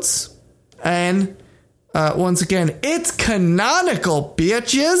 episodes. And once again, it's canonical,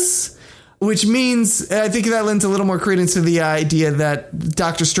 bitches. Which means I think that lends a little more credence to the idea that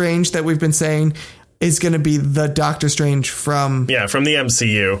Doctor Strange that we've been saying is going to be the Doctor Strange from the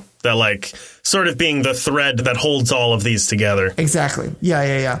MCU, that like sort of being the thread that holds all of these together. Exactly.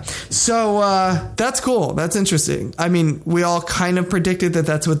 Yeah. So that's cool. That's interesting. I mean, we all kind of predicted that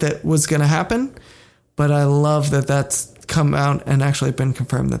that's what that was going to happen. But I love that that's come out and actually been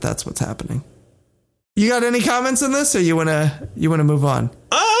confirmed that that's what's happening. You got any comments on this or you want to move on?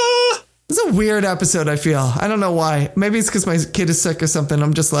 This is a weird episode, I feel. I don't know why. Maybe it's because my kid is sick or something.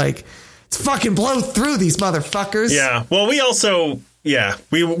 I'm just like, let's fucking blow through these motherfuckers. Yeah. Well, we also,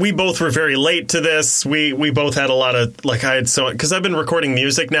 we both were very late to this. We both had a lot of, because I've been recording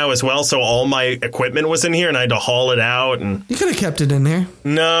music now as well. So all my equipment was in here and I had to haul it out. And you could have kept it in there.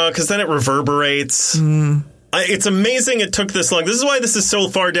 No, because then it reverberates. It's amazing it took this long. This is why this is so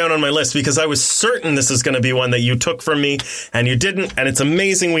far down on my list, because I was certain this is going to be one that you took from me and you didn't. And it's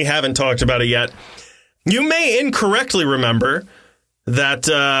amazing we haven't talked about it yet. You may incorrectly remember that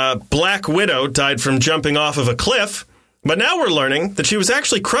Black Widow died from jumping off of a cliff. But now we're learning that she was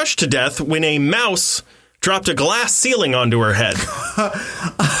actually crushed to death when a mouse dropped a glass ceiling onto her head.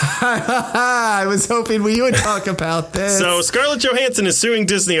 I was hoping you would talk about this. So Scarlett Johansson is suing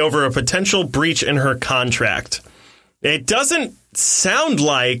Disney over a potential breach in her contract. It doesn't sound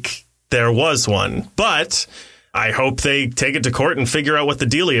like there was one, but I hope they take it to court and figure out what the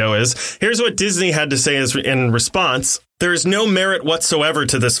dealio is. Here's what Disney had to say in response. There is no merit whatsoever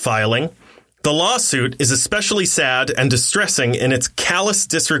to this filing. The lawsuit is especially sad and distressing in its callous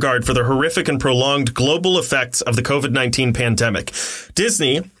disregard for the horrific and prolonged global effects of the COVID-19 pandemic.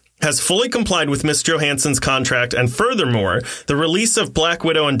 Disney has fully complied with Miss Johansson's contract, and furthermore, the release of Black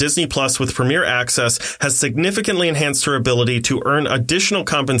Widow on Disney Plus with Premier Access has significantly enhanced her ability to earn additional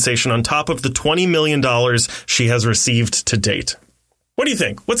compensation on top of the $20 million she has received to date. What do you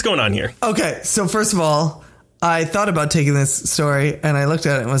think? What's going on here? Okay, so first of all, I thought about taking this story, and I looked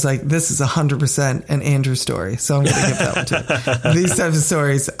at it and was like, this is 100% an Andrew story, so I'm going to give that one to you. These types of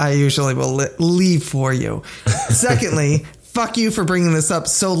stories I usually will leave for you. Secondly, fuck you for bringing this up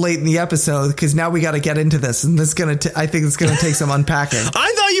so late in the episode, because now we got to get into this, and I think it's going to take some unpacking.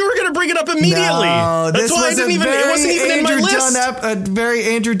 I thought you were going to bring it up immediately. No, That's why it wasn't even in my list. A very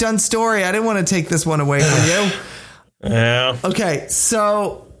Andrew Dunn story. I didn't want to take this one away from you. Yeah. Okay,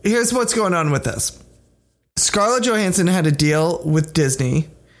 so here's what's going on with this. Scarlett Johansson had a deal with Disney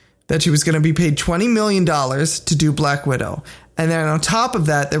that she was going to be paid $20 million to do Black Widow. And then on top of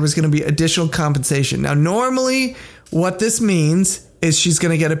that, there was going to be additional compensation. Now, normally what this means is she's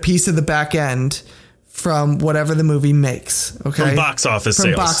going to get a piece of the back end from whatever the movie makes. Okay. From box office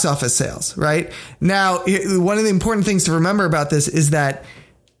sales. From box office sales, right? Now, one of the important things to remember about this is that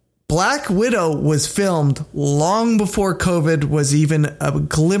Black Widow was filmed long before COVID was even a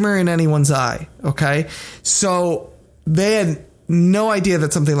glimmer in anyone's eye. Okay. So they had no idea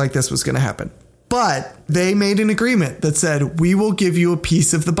that something like this was going to happen, but they made an agreement that said, we will give you a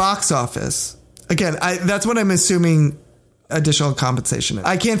piece of the box office. Again, that's what I'm assuming additional compensation is.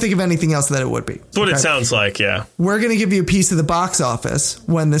 I can't think of anything else that it would be. That's what it sounds like. Yeah. We're going to give you a piece of the box office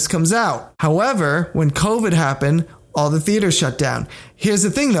when this comes out. However, when COVID happened, all the theaters shut down. Here's the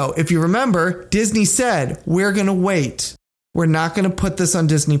thing, though. If you remember, Disney said, we're going to wait. We're not going to put this on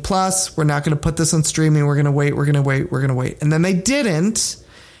Disney Plus. We're not going to put this on streaming. We're going to wait. We're going to wait. We're going to wait. And then they didn't.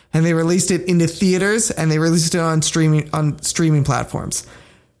 And they released it into theaters, and they released it on streaming platforms.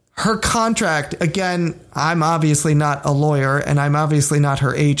 Her contract, again, I'm obviously not a lawyer, and I'm obviously not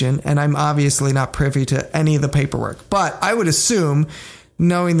her agent, and I'm obviously not privy to any of the paperwork. But I would assume,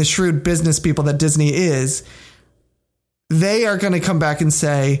 knowing the shrewd business people that Disney is, they are going to come back and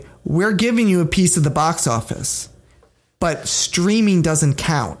say, we're giving you a piece of the box office, but streaming doesn't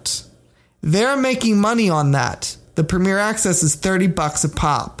count. They're making money on that. The Premier Access is $30 a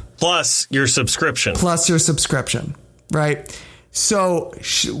pop. Plus your subscription. Right? So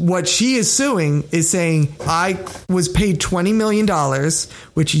what she is suing is saying, I was paid $20 million,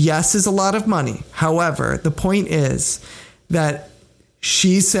 which, yes, is a lot of money. However, the point is that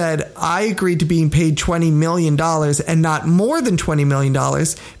she said, I agreed to being paid $20 million and not more than $20 million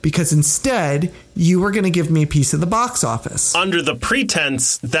because instead you were going to give me a piece of the box office. Under the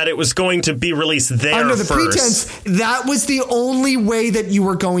pretense that it was going to be released there Under the first. pretense, that was the only way that you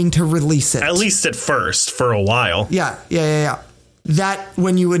were going to release it. At least at first, for a while. Yeah. That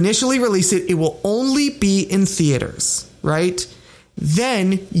when you initially release it, it will only be in theaters, right?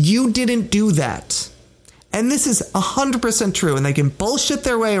 Then you didn't do that. And this is 100% true, and they can bullshit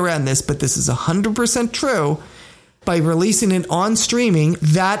their way around this, but this is 100% true. By releasing it on streaming,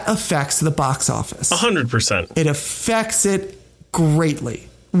 that affects the box office. 100%. It affects it greatly.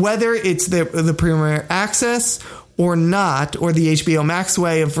 Whether it's the Premier Access or not, or the HBO Max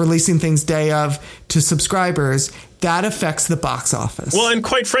way of releasing things day of to subscribers, that affects the box office. Well, and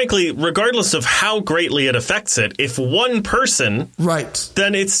quite frankly, regardless of how greatly it affects it, if one person, right,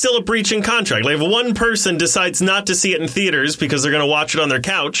 then it's still a breach in contract. Like if one person decides not to see it in theaters because they're going to watch it on their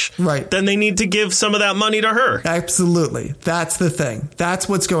couch, right, then they need to give some of that money to her. Absolutely. That's the thing. That's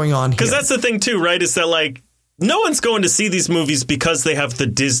what's going on here. Because that's the thing too, right? Is that like, no one's going to see these movies because they have the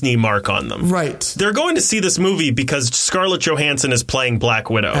Disney mark on them. Right. They're going to see this movie because Scarlett Johansson is playing Black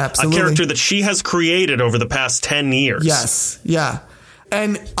Widow. Absolutely. A character that she has created over the past 10 years. Yes. Yeah.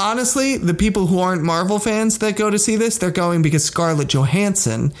 And honestly, the people who aren't Marvel fans that go to see this, they're going because Scarlett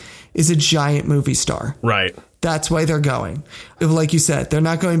Johansson is a giant movie star. Right. That's why they're going. Like you said, they're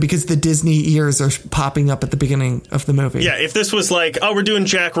not going because the Disney ears are popping up at the beginning of the movie. Yeah, if this was like, oh, we're doing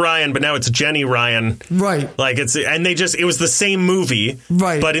Jack Ryan, but now it's Jenny Ryan. Right. Like it was the same movie.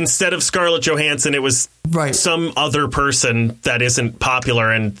 Right. But instead of Scarlett Johansson, it was some other person that isn't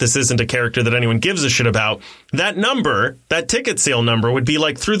popular, and this isn't a character that anyone gives a shit about. That ticket sale number would be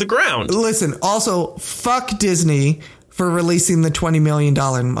like through the ground. Listen, also, fuck Disney for releasing the $20 million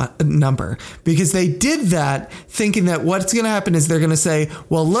number, because they did that thinking that what's going to happen is they're going to say,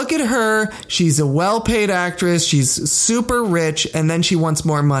 well, look at her. She's a well-paid actress. She's super rich. And then she wants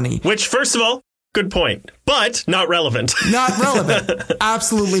more money. Which, first of all, good point, but not relevant. Not relevant.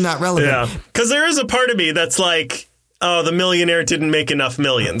 Absolutely not relevant. Yeah. Because there is a part of me that's like, oh, the millionaire didn't make enough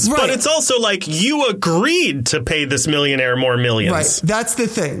millions. Right. But it's also like you agreed to pay this millionaire more millions. Right. That's the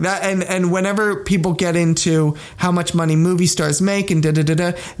thing. And whenever people get into how much money movie stars make and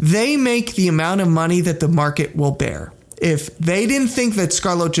they make the amount of money that the market will bear. If they didn't think that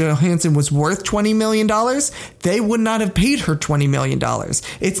Scarlett Johansson was worth $20 million, they would not have paid her $20 million.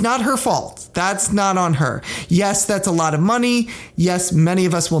 It's not her fault. That's not on her. Yes, that's a lot of money. Yes, many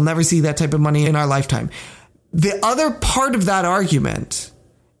of us will never see that type of money in our lifetime. The other part of that argument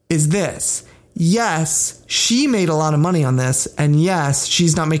is this. Yes, she made a lot of money on this, and yes,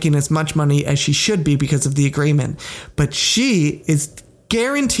 she's not making as much money as she should be because of the agreement, but she is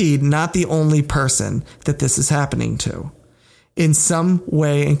guaranteed not the only person that this is happening to in some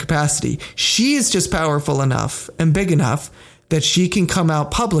way and capacity. She is just powerful enough and big enough that she can come out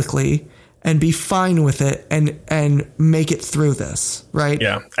publicly and be fine with it and make it through this, right?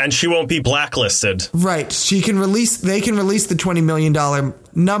 Yeah, and she won't be blacklisted. Right. They can release the $20 million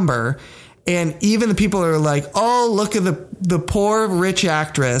number, and even the people are like, oh, look at the poor rich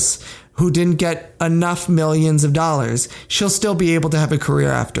actress who didn't get enough millions of dollars. She'll still be able to have a career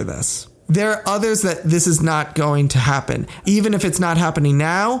after this. There are others that this is not going to happen. Even if it's not happening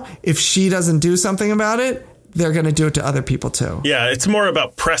now, if she doesn't do something about it, they're going to do it to other people too. Yeah, it's more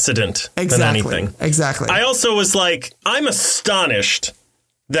about precedent than anything. Exactly. I also was like, I'm astonished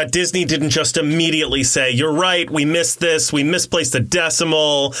that Disney didn't just immediately say, you're right, we missed this, we misplaced a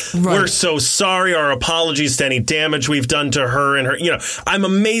decimal, right. We're so sorry, our apologies to any damage we've done to her and her. You know, I'm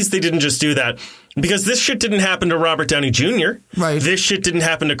amazed they didn't just do that. Because this shit didn't happen to Robert Downey Jr. Right. This shit didn't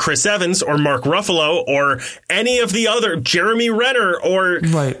happen to Chris Evans or Mark Ruffalo or any of the other Jeremy Renner or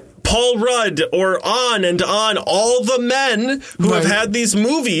right. Paul Rudd or on and on. All the men who have had these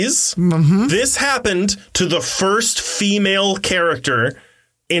movies. Mm-hmm. This happened to the first female character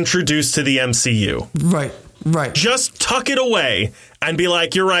introduced to the MCU. Right. Right. Just tuck it away and be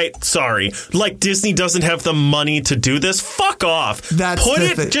like, you're right, sorry. Like Disney doesn't have the money to do this. Fuck off. That's put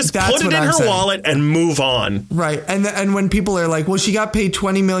it in her wallet and move on. Right. And when people are like, well, she got paid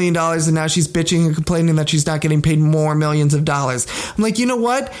 $20 million and now she's bitching and complaining that she's not getting paid more millions of dollars. I'm like, you know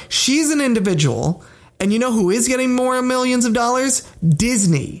what? She's an individual. And you know who is getting more millions of dollars?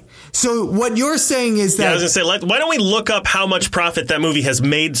 Disney. So what you're saying is that... Yeah, I was going to say, why don't we look up how much profit that movie has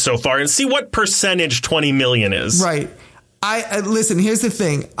made so far and see what percentage 20 million is. Right. Listen, here's the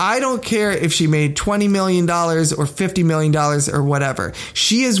thing. I don't care if she made $20 million or $50 million or whatever.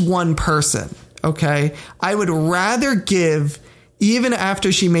 She is one person, okay? I would rather give, even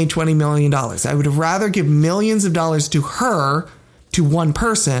after she made $20 million, I would rather give millions of dollars to her, to one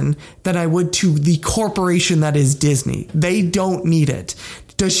person, than I would to the corporation that is Disney. They don't need it.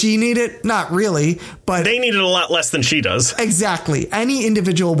 Does she need it? Not really, but they need it a lot less than she does. Exactly. Any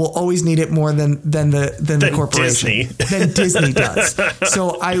individual will always need it more than the corporation. Disney. Than Disney does.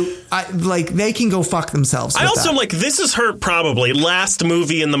 So I like they can go fuck themselves. I also am like, this is her probably last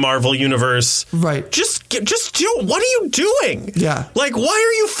movie in the Marvel universe. Right. Just do. What are you doing? Yeah. Like, why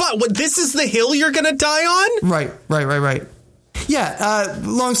are you? What? This is the hill you're gonna die on? Right. Yeah.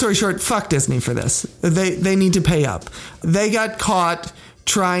 Long story short, fuck Disney for this. They need to pay up. They got caught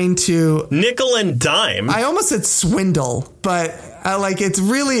trying to nickel and dime. I almost said swindle, but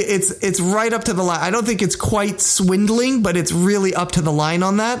it's right up to the line. I don't think it's quite swindling, but it's really up to the line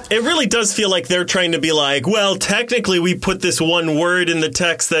on that. It really does feel like they're trying to be like, well, technically we put this one word in the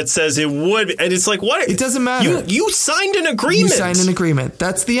text that says it would, and it's like, what? It doesn't matter. You signed an agreement. You signed an agreement.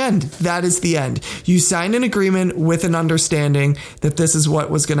 That's the end. That is the end. You signed an agreement with an understanding that this is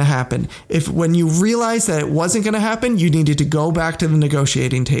what was going to happen. When you realized that it wasn't going to happen, you needed to go back to the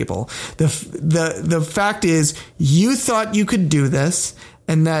negotiating table. The fact is, you thought you could do this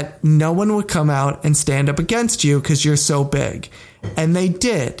and that no one would come out and stand up against you because you're so big. And they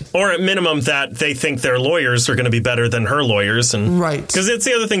did. Or at minimum that they think their lawyers are going to be better than her lawyers. And right. Because it's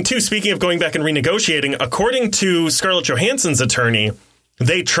the other thing, too. Speaking of going back and renegotiating, according to Scarlett Johansson's attorney,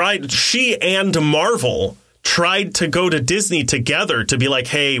 she and Marvel tried to go to Disney together to be like,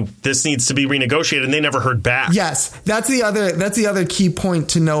 hey, this needs to be renegotiated, and they never heard back. Yes, that's the other key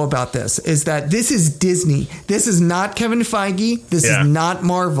point to know about this, is that this is Disney. This is not Kevin Feige. This is not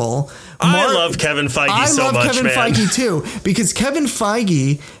Marvel. I love Kevin Feige so much, man. I love Kevin Feige too, because Kevin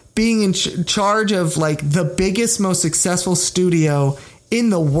Feige being in charge of like the biggest, most successful studio in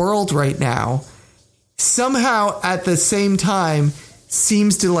the world right now, somehow at the same time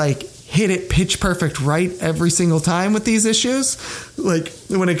seems to like hit it pitch perfect right every single time with these issues. Like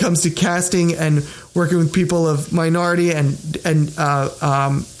when it comes to casting and working with people of minority and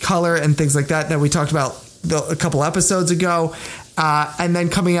color and things like that we talked about a couple episodes ago. And then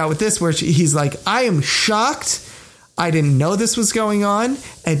coming out with this where he's like, I am shocked. I didn't know this was going on,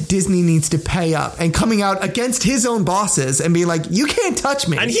 and Disney needs to pay up, and coming out against his own bosses and being like, you can't touch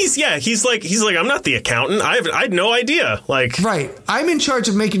me. And he's like, I'm not the accountant. I had no idea. Like, right. I'm in charge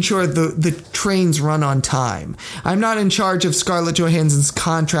of making sure the trains run on time. I'm not in charge of Scarlett Johansson's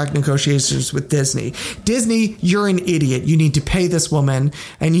contract negotiations with Disney. Disney, you're an idiot. You need to pay this woman,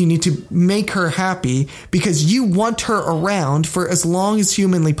 and you need to make her happy because you want her around for as long as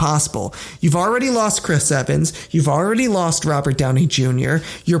humanly possible. You've already lost Chris Evans. You've already lost Robert Downey Jr.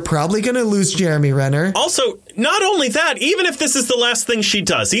 You're probably going to lose Jeremy Renner. Also, not only that, even if this is the last thing she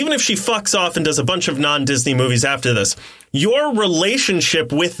does, even if she fucks off and does a bunch of non-Disney movies after this, your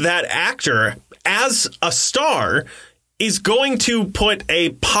relationship with that actor as a star is going to put a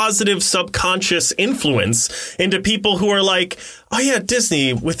positive subconscious influence into people who are like, oh yeah,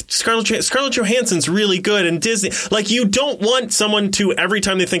 Disney with Scarlett Johansson's really good, and Disney. Like, you don't want someone to, every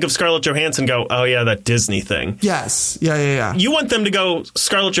time they think of Scarlett Johansson, go, oh yeah, that Disney thing. Yes. Yeah. You want them to go,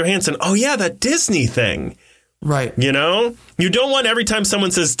 Scarlett Johansson, oh yeah, that Disney thing. Right. You know? You don't want every time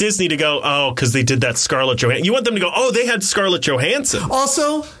someone says Disney to go, oh, because they did that Scarlett Johansson. You want them to go, oh, they had Scarlett Johansson.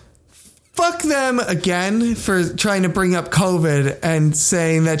 Also, fuck them again for trying to bring up COVID and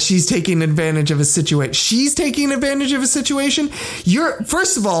saying that she's taking advantage of a situation. She's taking advantage of a situation.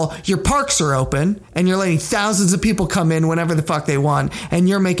 First of all, your parks are open and you're letting thousands of people come in whenever the fuck they want, and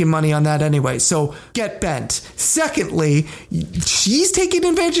you're making money on that anyway. So get bent. Secondly, she's taking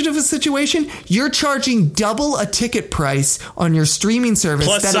advantage of a situation. You're charging double a ticket price on your streaming service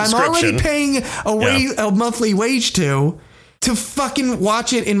plus that I'm already paying a monthly wage to fucking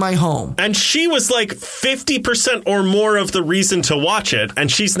watch it in my home. And she was like 50% or more of the reason to watch it,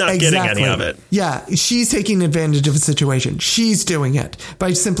 and she's not getting any of it. Yeah, she's taking advantage of a situation. She's doing it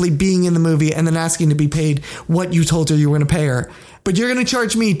by simply being in the movie and then asking to be paid what you told her you were going to pay her. But you're going to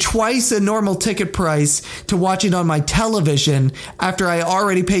charge me twice a normal ticket price to watch it on my television after I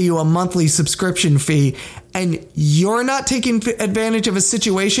already pay you a monthly subscription fee. And you're not taking advantage of a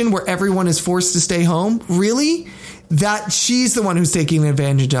situation where everyone is forced to stay home? Really? That she's the one who's taking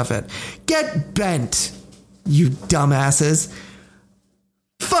advantage of it. Get bent, you dumbasses.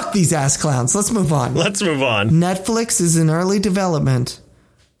 Fuck these ass clowns. Let's move on. Netflix is in early development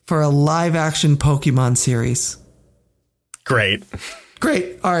for a live action Pokemon series. Great.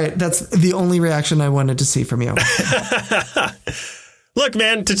 All right. That's the only reaction I wanted to see from you. Look,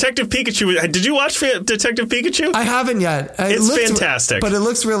 man, Detective Pikachu. Did you watch Detective Pikachu? I haven't yet. It's fantastic. But it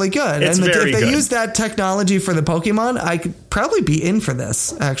looks really good. It's very good. If they use that technology for the Pokemon, I could probably be in for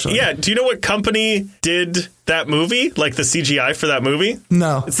this, actually. Yeah. Do you know what company did that movie? Like the CGI for that movie?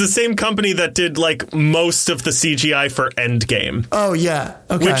 No. It's the same company that did like most of the CGI for Endgame. Oh, yeah.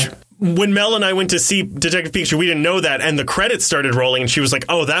 Okay. Which, when Mel and I went to see Detective Pikachu, we didn't know that, and the credits started rolling, and she was like,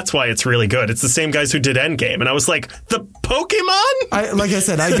 oh, that's why it's really good. It's the same guys who did Endgame. And I was like, the Pokemon? Like I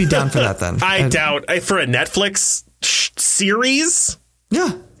said, I'd be down for that then. I doubt. For a Netflix series?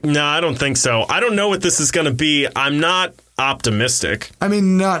 Yeah. No, I don't think so. I don't know what this is going to be. I'm not optimistic. I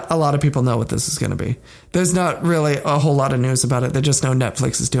mean, not a lot of people know what this is going to be. There's not really a whole lot of news about it. They just know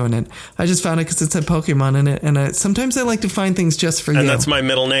Netflix is doing it. I just found it because it said Pokemon in it, and sometimes I like to find things just for you. And that's my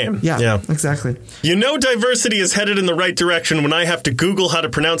middle name. Yeah, exactly. You know diversity is headed in the right direction when I have to Google how to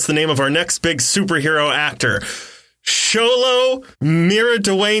pronounce the name of our next big superhero actor. Xolo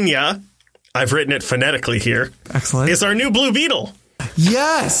Maridueña, I've written it phonetically here. Excellent. Is our new Blue Beetle.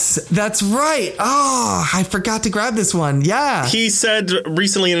 Yes, that's right. Oh, I forgot to grab this one. Yeah. He said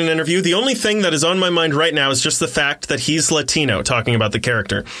recently in an interview, the only thing that is on my mind right now is just the fact that he's Latino, talking about the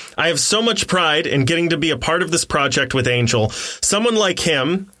character. I have so much pride in getting to be a part of this project with Angel. Someone like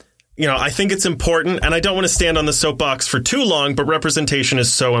him, you know, I think it's important, and I don't want to stand on the soapbox for too long, but representation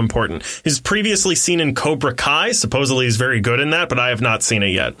is so important. He's previously seen in Cobra Kai. Supposedly he's very good in that, but I have not seen it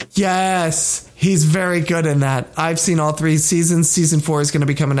yet. Yes, he's very good in that. I've seen all 3 seasons. Season 4 is going to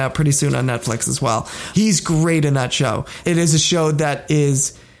be coming out pretty soon on Netflix as well. He's great in that show. It is a show that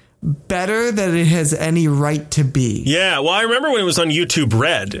is better than it has any right to be. Yeah, well, I remember when it was on YouTube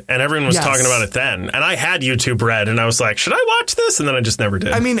Red, and everyone was talking about it then. And I had YouTube Red, and I was like, should I watch this? And then I just never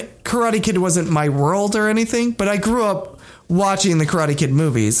did. I mean, Karate Kid wasn't my world or anything, but I grew up watching the Karate Kid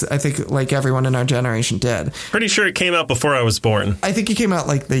movies. I think like everyone in our generation did. Pretty sure it came out before I was born. I think it came out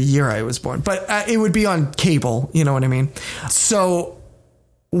like the year I was born, but it would be on cable. You know what I mean? So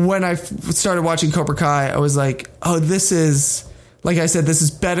when I started watching Cobra Kai, I was like, oh, this is... Like I said, this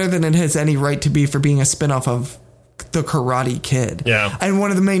is better than it has any right to be for being a spinoff of The Karate Kid. Yeah. And one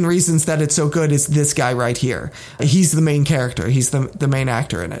of the main reasons that it's so good is this guy right here. He's the main character. He's the main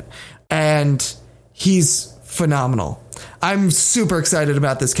actor in it. And he's phenomenal. I'm super excited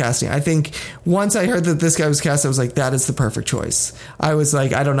about this casting. I think once I heard that this guy was cast, I was like, that is the perfect choice. I was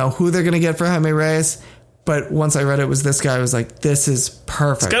like, I don't know who they're going to get for Jaime Reyes, but once I read it was this guy, I was like, this is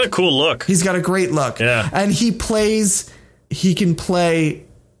perfect. He's got a cool look. He's got a great look. Yeah. And he can play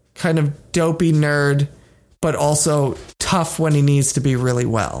kind of dopey nerd, but also tough when he needs to be really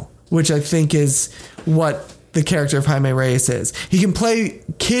well, which I think is what the character of Jaime Reyes is. He can play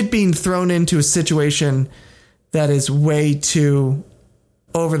kid being thrown into a situation that is way too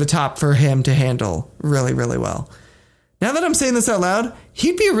over the top for him to handle really, really well. Now that I'm saying this out loud,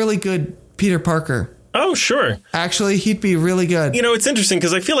 he'd be a really good Peter Parker. Oh, sure. Actually, he'd be really good. You know, it's interesting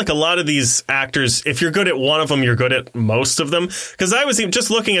because I feel like a lot of these actors, if you're good at one of them, you're good at most of them. Because I was even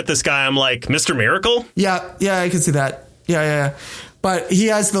just looking at this guy, I'm like, Mr. Miracle? Yeah, I can see that. Yeah. But he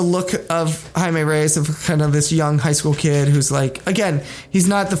has the look of Jaime Reyes, of kind of this young high school kid who's like, again, he's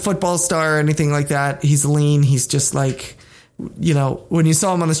not the football star or anything like that. He's lean. He's just like, you know, when you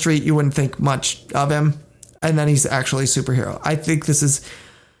saw him on the street, you wouldn't think much of him. And then he's actually a superhero. I think this is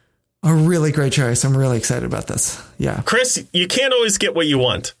a really great choice. I'm really excited about this. Yeah. Chris, you can't always get what you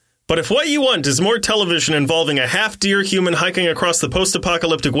want. But if what you want is more television involving a half-deer human hiking across the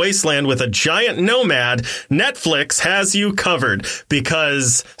post-apocalyptic wasteland with a giant nomad, Netflix has you covered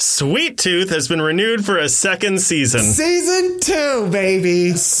because Sweet Tooth has been renewed for a second season. Season 2,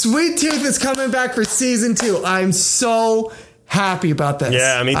 baby. Sweet Tooth is coming back for season 2. I'm so happy about this.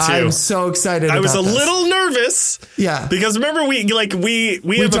 Yeah, me too. I'm so excited about this. I was a little nervous. Yeah. Because remember, we have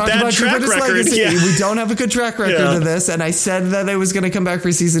a bad track record. Yeah. Yeah. We don't have a good track record of this. And I said that it was going to come back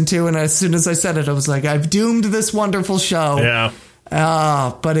for season 2. And as soon as I said it, I was like, I've doomed this wonderful show. Yeah.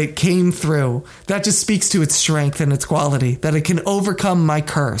 But it came through. That just speaks to its strength and its quality, that it can overcome my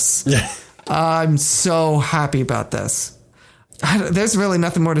curse. I'm so happy about this. There's really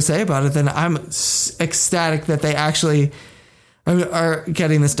nothing more to say about it than I'm ecstatic that they actually are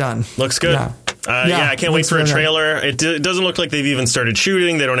getting this done. Looks good. I can't wait for a trailer. It doesn't look like they've even started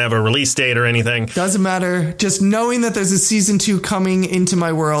shooting. They don't have a release date or anything. Doesn't matter. Just knowing that there's a season 2 coming into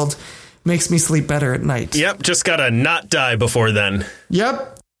my world makes me sleep better at night. Yep. Just gotta not die before then.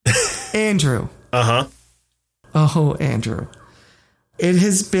 Yep. Andrew. Uh-huh. Oh, Andrew. It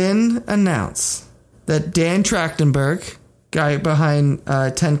has been announced that Dan Trachtenberg, guy behind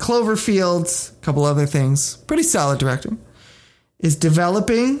 10 Cloverfield, a couple other things, pretty solid director, is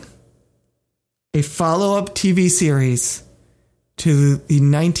developing a follow-up TV series to the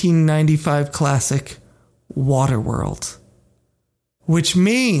 1995 classic Waterworld. Which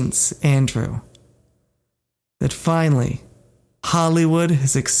means, Andrew, that finally Hollywood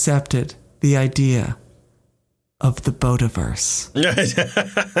has accepted the idea of the Boativerse.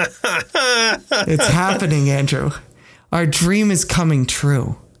 It's happening, Andrew. Our dream is coming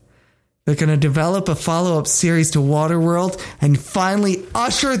true. They're going to develop a follow-up series to Waterworld and finally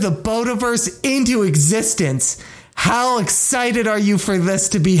usher the Boativerse into existence. How excited are you for this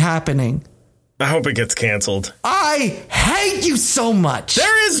to be happening? I hope it gets canceled. I hate you so much.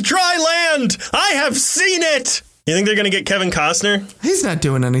 There is dry land. I have seen it. You think they're going to get Kevin Costner? He's not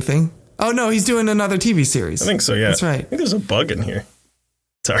doing anything. Oh, no, he's doing another TV series. I think so, yeah. That's right. I think there's a bug in here.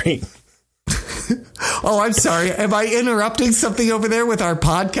 Sorry. Oh, I'm sorry. Am I interrupting something over there with our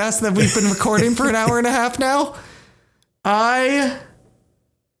podcast that we've been recording for an hour and a half now? I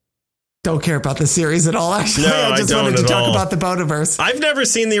don't care about the series at all, actually. No, I just wanted to talk about the Boativerse. I've never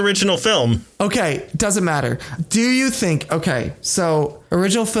seen the original film. Okay, doesn't matter. Do you think... Okay, so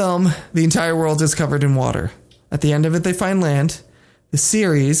original film, the entire world is covered in water. At the end of it, they find land. The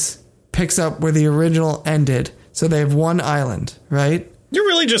series picks up where the original ended. So they have one island, right? You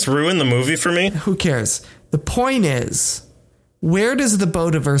really just ruined the movie for me. Who cares? The point is, where does the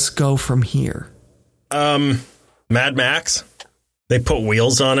Boativerse go from here? Mad Max. They put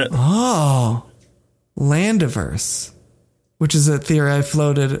wheels on it. Oh, Landiverse, which is a theory I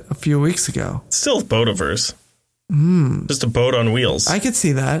floated a few weeks ago. It's still Boativerse. Just a boat on wheels. I could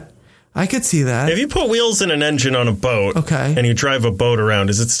see that. If you put wheels in an engine on a boat, okay, and you drive a boat around,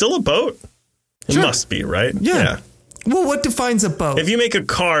 is it still a boat? It Sure. must be, right? Yeah. Well, what defines a boat? If you make a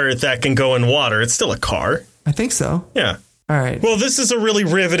car that can go in water, it's still a car. I think so. Yeah. All right. Well, this is a really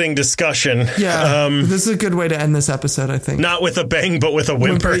riveting discussion. Yeah. This is a good way to end this episode, I think. Not with a bang, but with a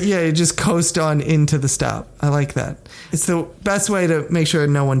whimper. Yeah, you just coast on into the stop. I like that. It's the best way to make sure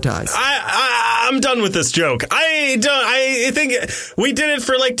no one dies. I'm done with this joke. I think we did it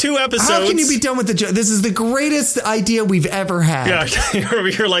for like 2 episodes. How can you be done with the joke? This is the greatest idea we've ever had. Yeah,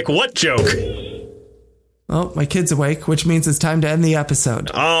 you're like, what joke? Oh, my kid's awake, which means it's time to end the episode.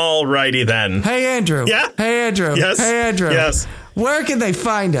 Alrighty then. Hey, Andrew. Yeah? Hey, Andrew. Yes. Hey, Andrew. Yes. Where can they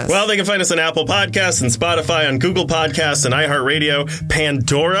find us? Well, they can find us on Apple Podcasts and Spotify, on Google Podcasts and iHeartRadio,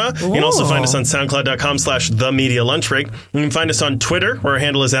 Pandora. You can also find us on SoundCloud.com/TheMediaLunchBreak. You can find us on Twitter, where our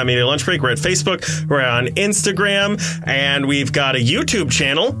handle is @MediaLunchBreak. We're at Facebook. We're on Instagram. And we've got a YouTube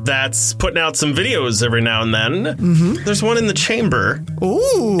channel that's putting out some videos every now and then. Mm-hmm. There's one in the chamber.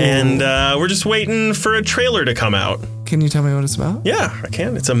 Ooh. And we're just waiting for a trailer to come out. Can you tell me what it's about? Yeah, I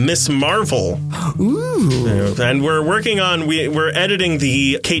can. It's a Miss Marvel. Ooh. And we're working on, we're editing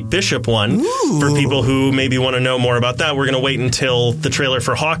the Kate Bishop one. For people who maybe want to know more about that. We're going to wait until the trailer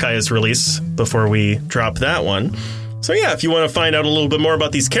for Hawkeye is released before we drop that one. So yeah, if you want to find out a little bit more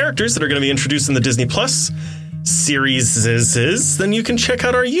about these characters that are going to be introduced in the Disney Plus series, then you can check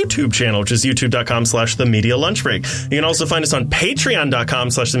out our YouTube channel, which is youtube.com/TheMediaLunchBreak. You can also find us on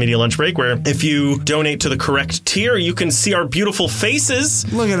patreon.com/TheMediaLunchBreak, where if you donate to the correct tier, you can see our beautiful faces.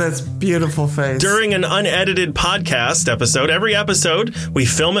 Look at this beautiful face. During an unedited podcast episode. Every episode, we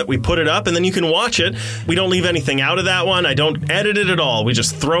film it, we put it up, and then you can watch it. We don't leave anything out of that one. I don't edit it at all. We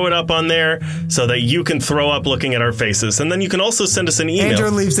just throw it up on there so that you can throw up looking at our faces. And then you can also send us an email. Andrew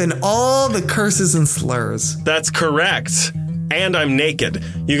leaves in all the curses and slurs. That's correct. And I'm naked.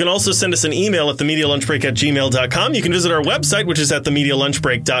 You can also send us an email at themedialunchbreak@gmail.com. You can visit our website, which is at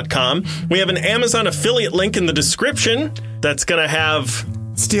themedialunchbreak.com. We have an Amazon affiliate link in the description that's going to have...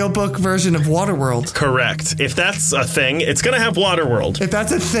 Steelbook version of Waterworld. Correct. If that's a thing, it's going to have Waterworld. If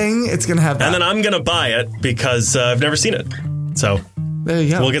that's a thing, it's going to have that. And then I'm going to buy it because I've never seen it. So... There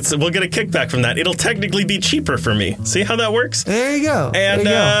you go. We'll get a kickback from that. It'll technically be cheaper for me. See how that works? There you go. And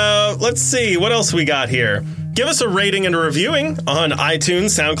let's see. What else we got here? Give us a rating and a reviewing on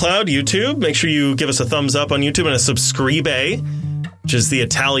iTunes, SoundCloud, YouTube. Make sure you give us a thumbs up on YouTube and a subscribe, which is the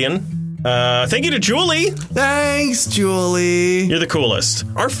Italian. Thank you to Julie. Thanks, Julie. You're the coolest.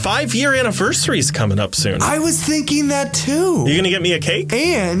 Our 5-year anniversary is coming up soon. I was thinking that too. You going to get me a cake?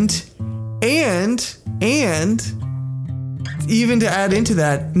 And even to add into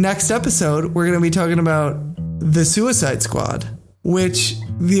that, next episode, we're going to be talking about the Suicide Squad, which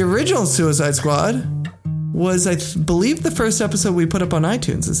the original Suicide Squad was, I believe, the first episode we put up on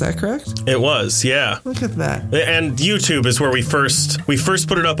iTunes. Is that correct? It was, yeah. Look at that. And YouTube is where we first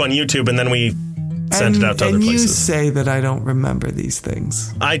put it up on YouTube, and then we sent it out to other places. And you say that I don't remember these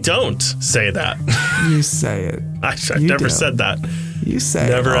things. I don't say that. You say it. I've never said that. You say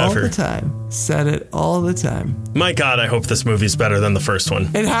Never it all ever. the time. Said it all the time. My God, I hope this movie's better than the first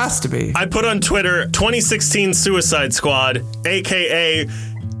one. It has to be. I put on Twitter 2016 Suicide Squad, a.k.a.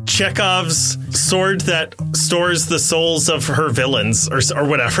 Chekhov's sword that stores the souls of her villains or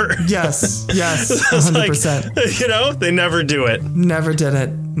whatever. Yes, 100%. Like, they never do it. Never did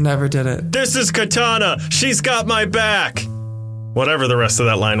it. This is Katana. She's got my back. Whatever the rest of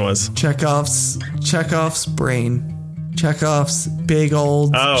that line was. Chekhov's brain. Chekhov's big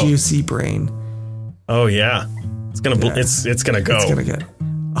old juicy brain. Oh yeah, it's gonna go. It's gonna get.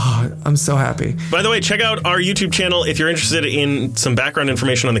 Oh, I'm so happy. By the way, check out our YouTube channel if you're interested in some background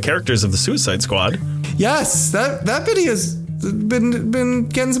information on the characters of the Suicide Squad. Yes, that video's been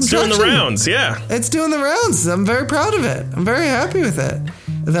getting some traction. Doing the rounds, yeah. It's doing the rounds. I'm very proud of it. I'm very happy with it.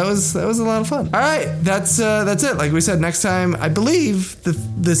 That was a lot of fun. All right, that's it. Like we said, next time I believe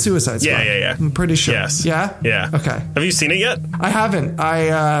the Suicide Squad. Yeah. I'm pretty sure. Yes. Yeah. Yeah. Okay. Have you seen it yet? I haven't.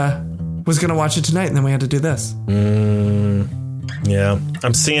 I was gonna watch it tonight, and then we had to do this. Yeah,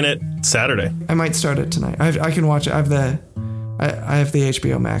 I'm seeing it Saturday. I might start it tonight. I can watch it. I have the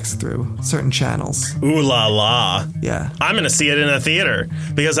HBO Max through certain channels. Ooh la la. Yeah. I'm going to see it in a theater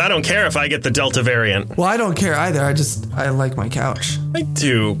because I don't care if I get the Delta variant. Well, I don't care either. I like my couch. I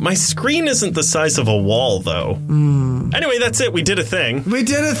do. My screen isn't the size of a wall, though. Anyway, that's it. We did a thing. We've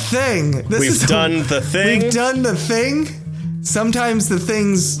done the thing. We've done the thing. Sometimes the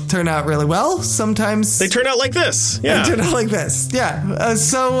things turn out really well. Sometimes they turn out like this. Yeah. They turn out like this. Yeah.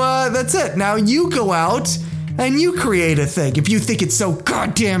 So that's it. Now you go out and you create a thing. If you think it's so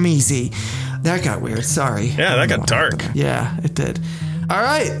goddamn easy. That got weird. Sorry. Yeah, that got dark. Yeah, it did. All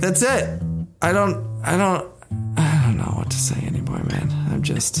right, that's it. I don't know what to say anymore, man. I'm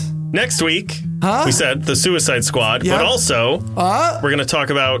just... Next week, we said the Suicide Squad, but also we're going to talk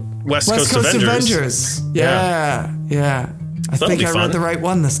about West Coast Avengers. Yeah. I think I read the right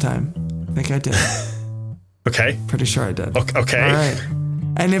one this time. I think I did. Okay. Pretty sure I did. Okay. All right.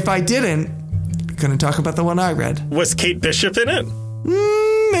 And if I didn't, I'm going to talk about the one I read. Was Kate Bishop in it?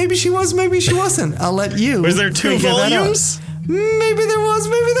 Maybe she was, maybe she wasn't. I'll let you. Was there 2 volumes? Maybe there was,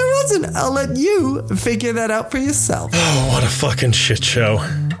 maybe there wasn't. I'll let you figure that out for yourself. Oh, what a fucking shit show.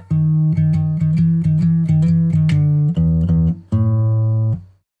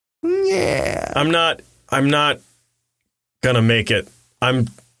 Yeah. I'm not gonna make it. I'm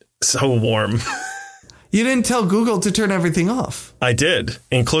so warm. You didn't tell Google to turn everything off. I did,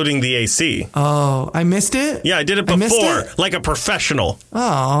 including the AC. Oh, I missed it? Yeah, I did it before, like a professional.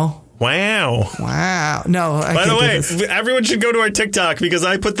 Oh. Wow. No, By the way, everyone should go to our TikTok because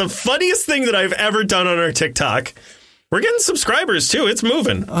I put the funniest thing that I've ever done on our TikTok. We're getting subscribers, too. It's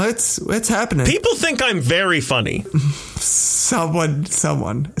moving. Oh, it's happening. People think I'm very funny. Some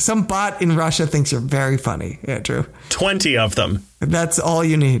bot in Russia thinks you're very funny, Andrew. 20 of them. That's all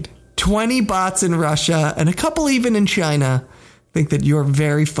you need. 20 bots in Russia and a couple even in China think that you're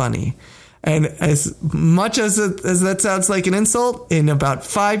very funny. And as much as that sounds like an insult, in about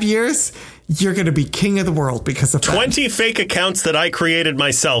 5 years, you're going to be king of the world because of 20 fake accounts that I created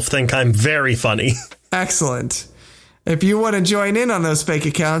myself think I'm very funny. Excellent. If you want to join in on those fake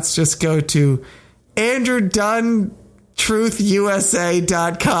accounts, just go to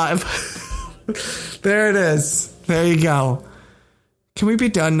AndrewDunnTruthUSA.com. There it is. There you go. Can we be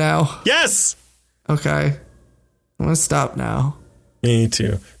done now? Yes. Okay. I want to stop now. Me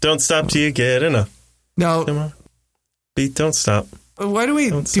too. Don't stop till you get enough. No. Come on. Beat, don't stop. Why do we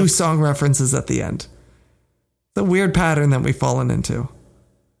do song references at the end? It's a weird pattern that we've fallen into.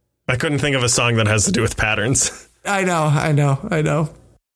 I couldn't think of a song that has to do with patterns. I know.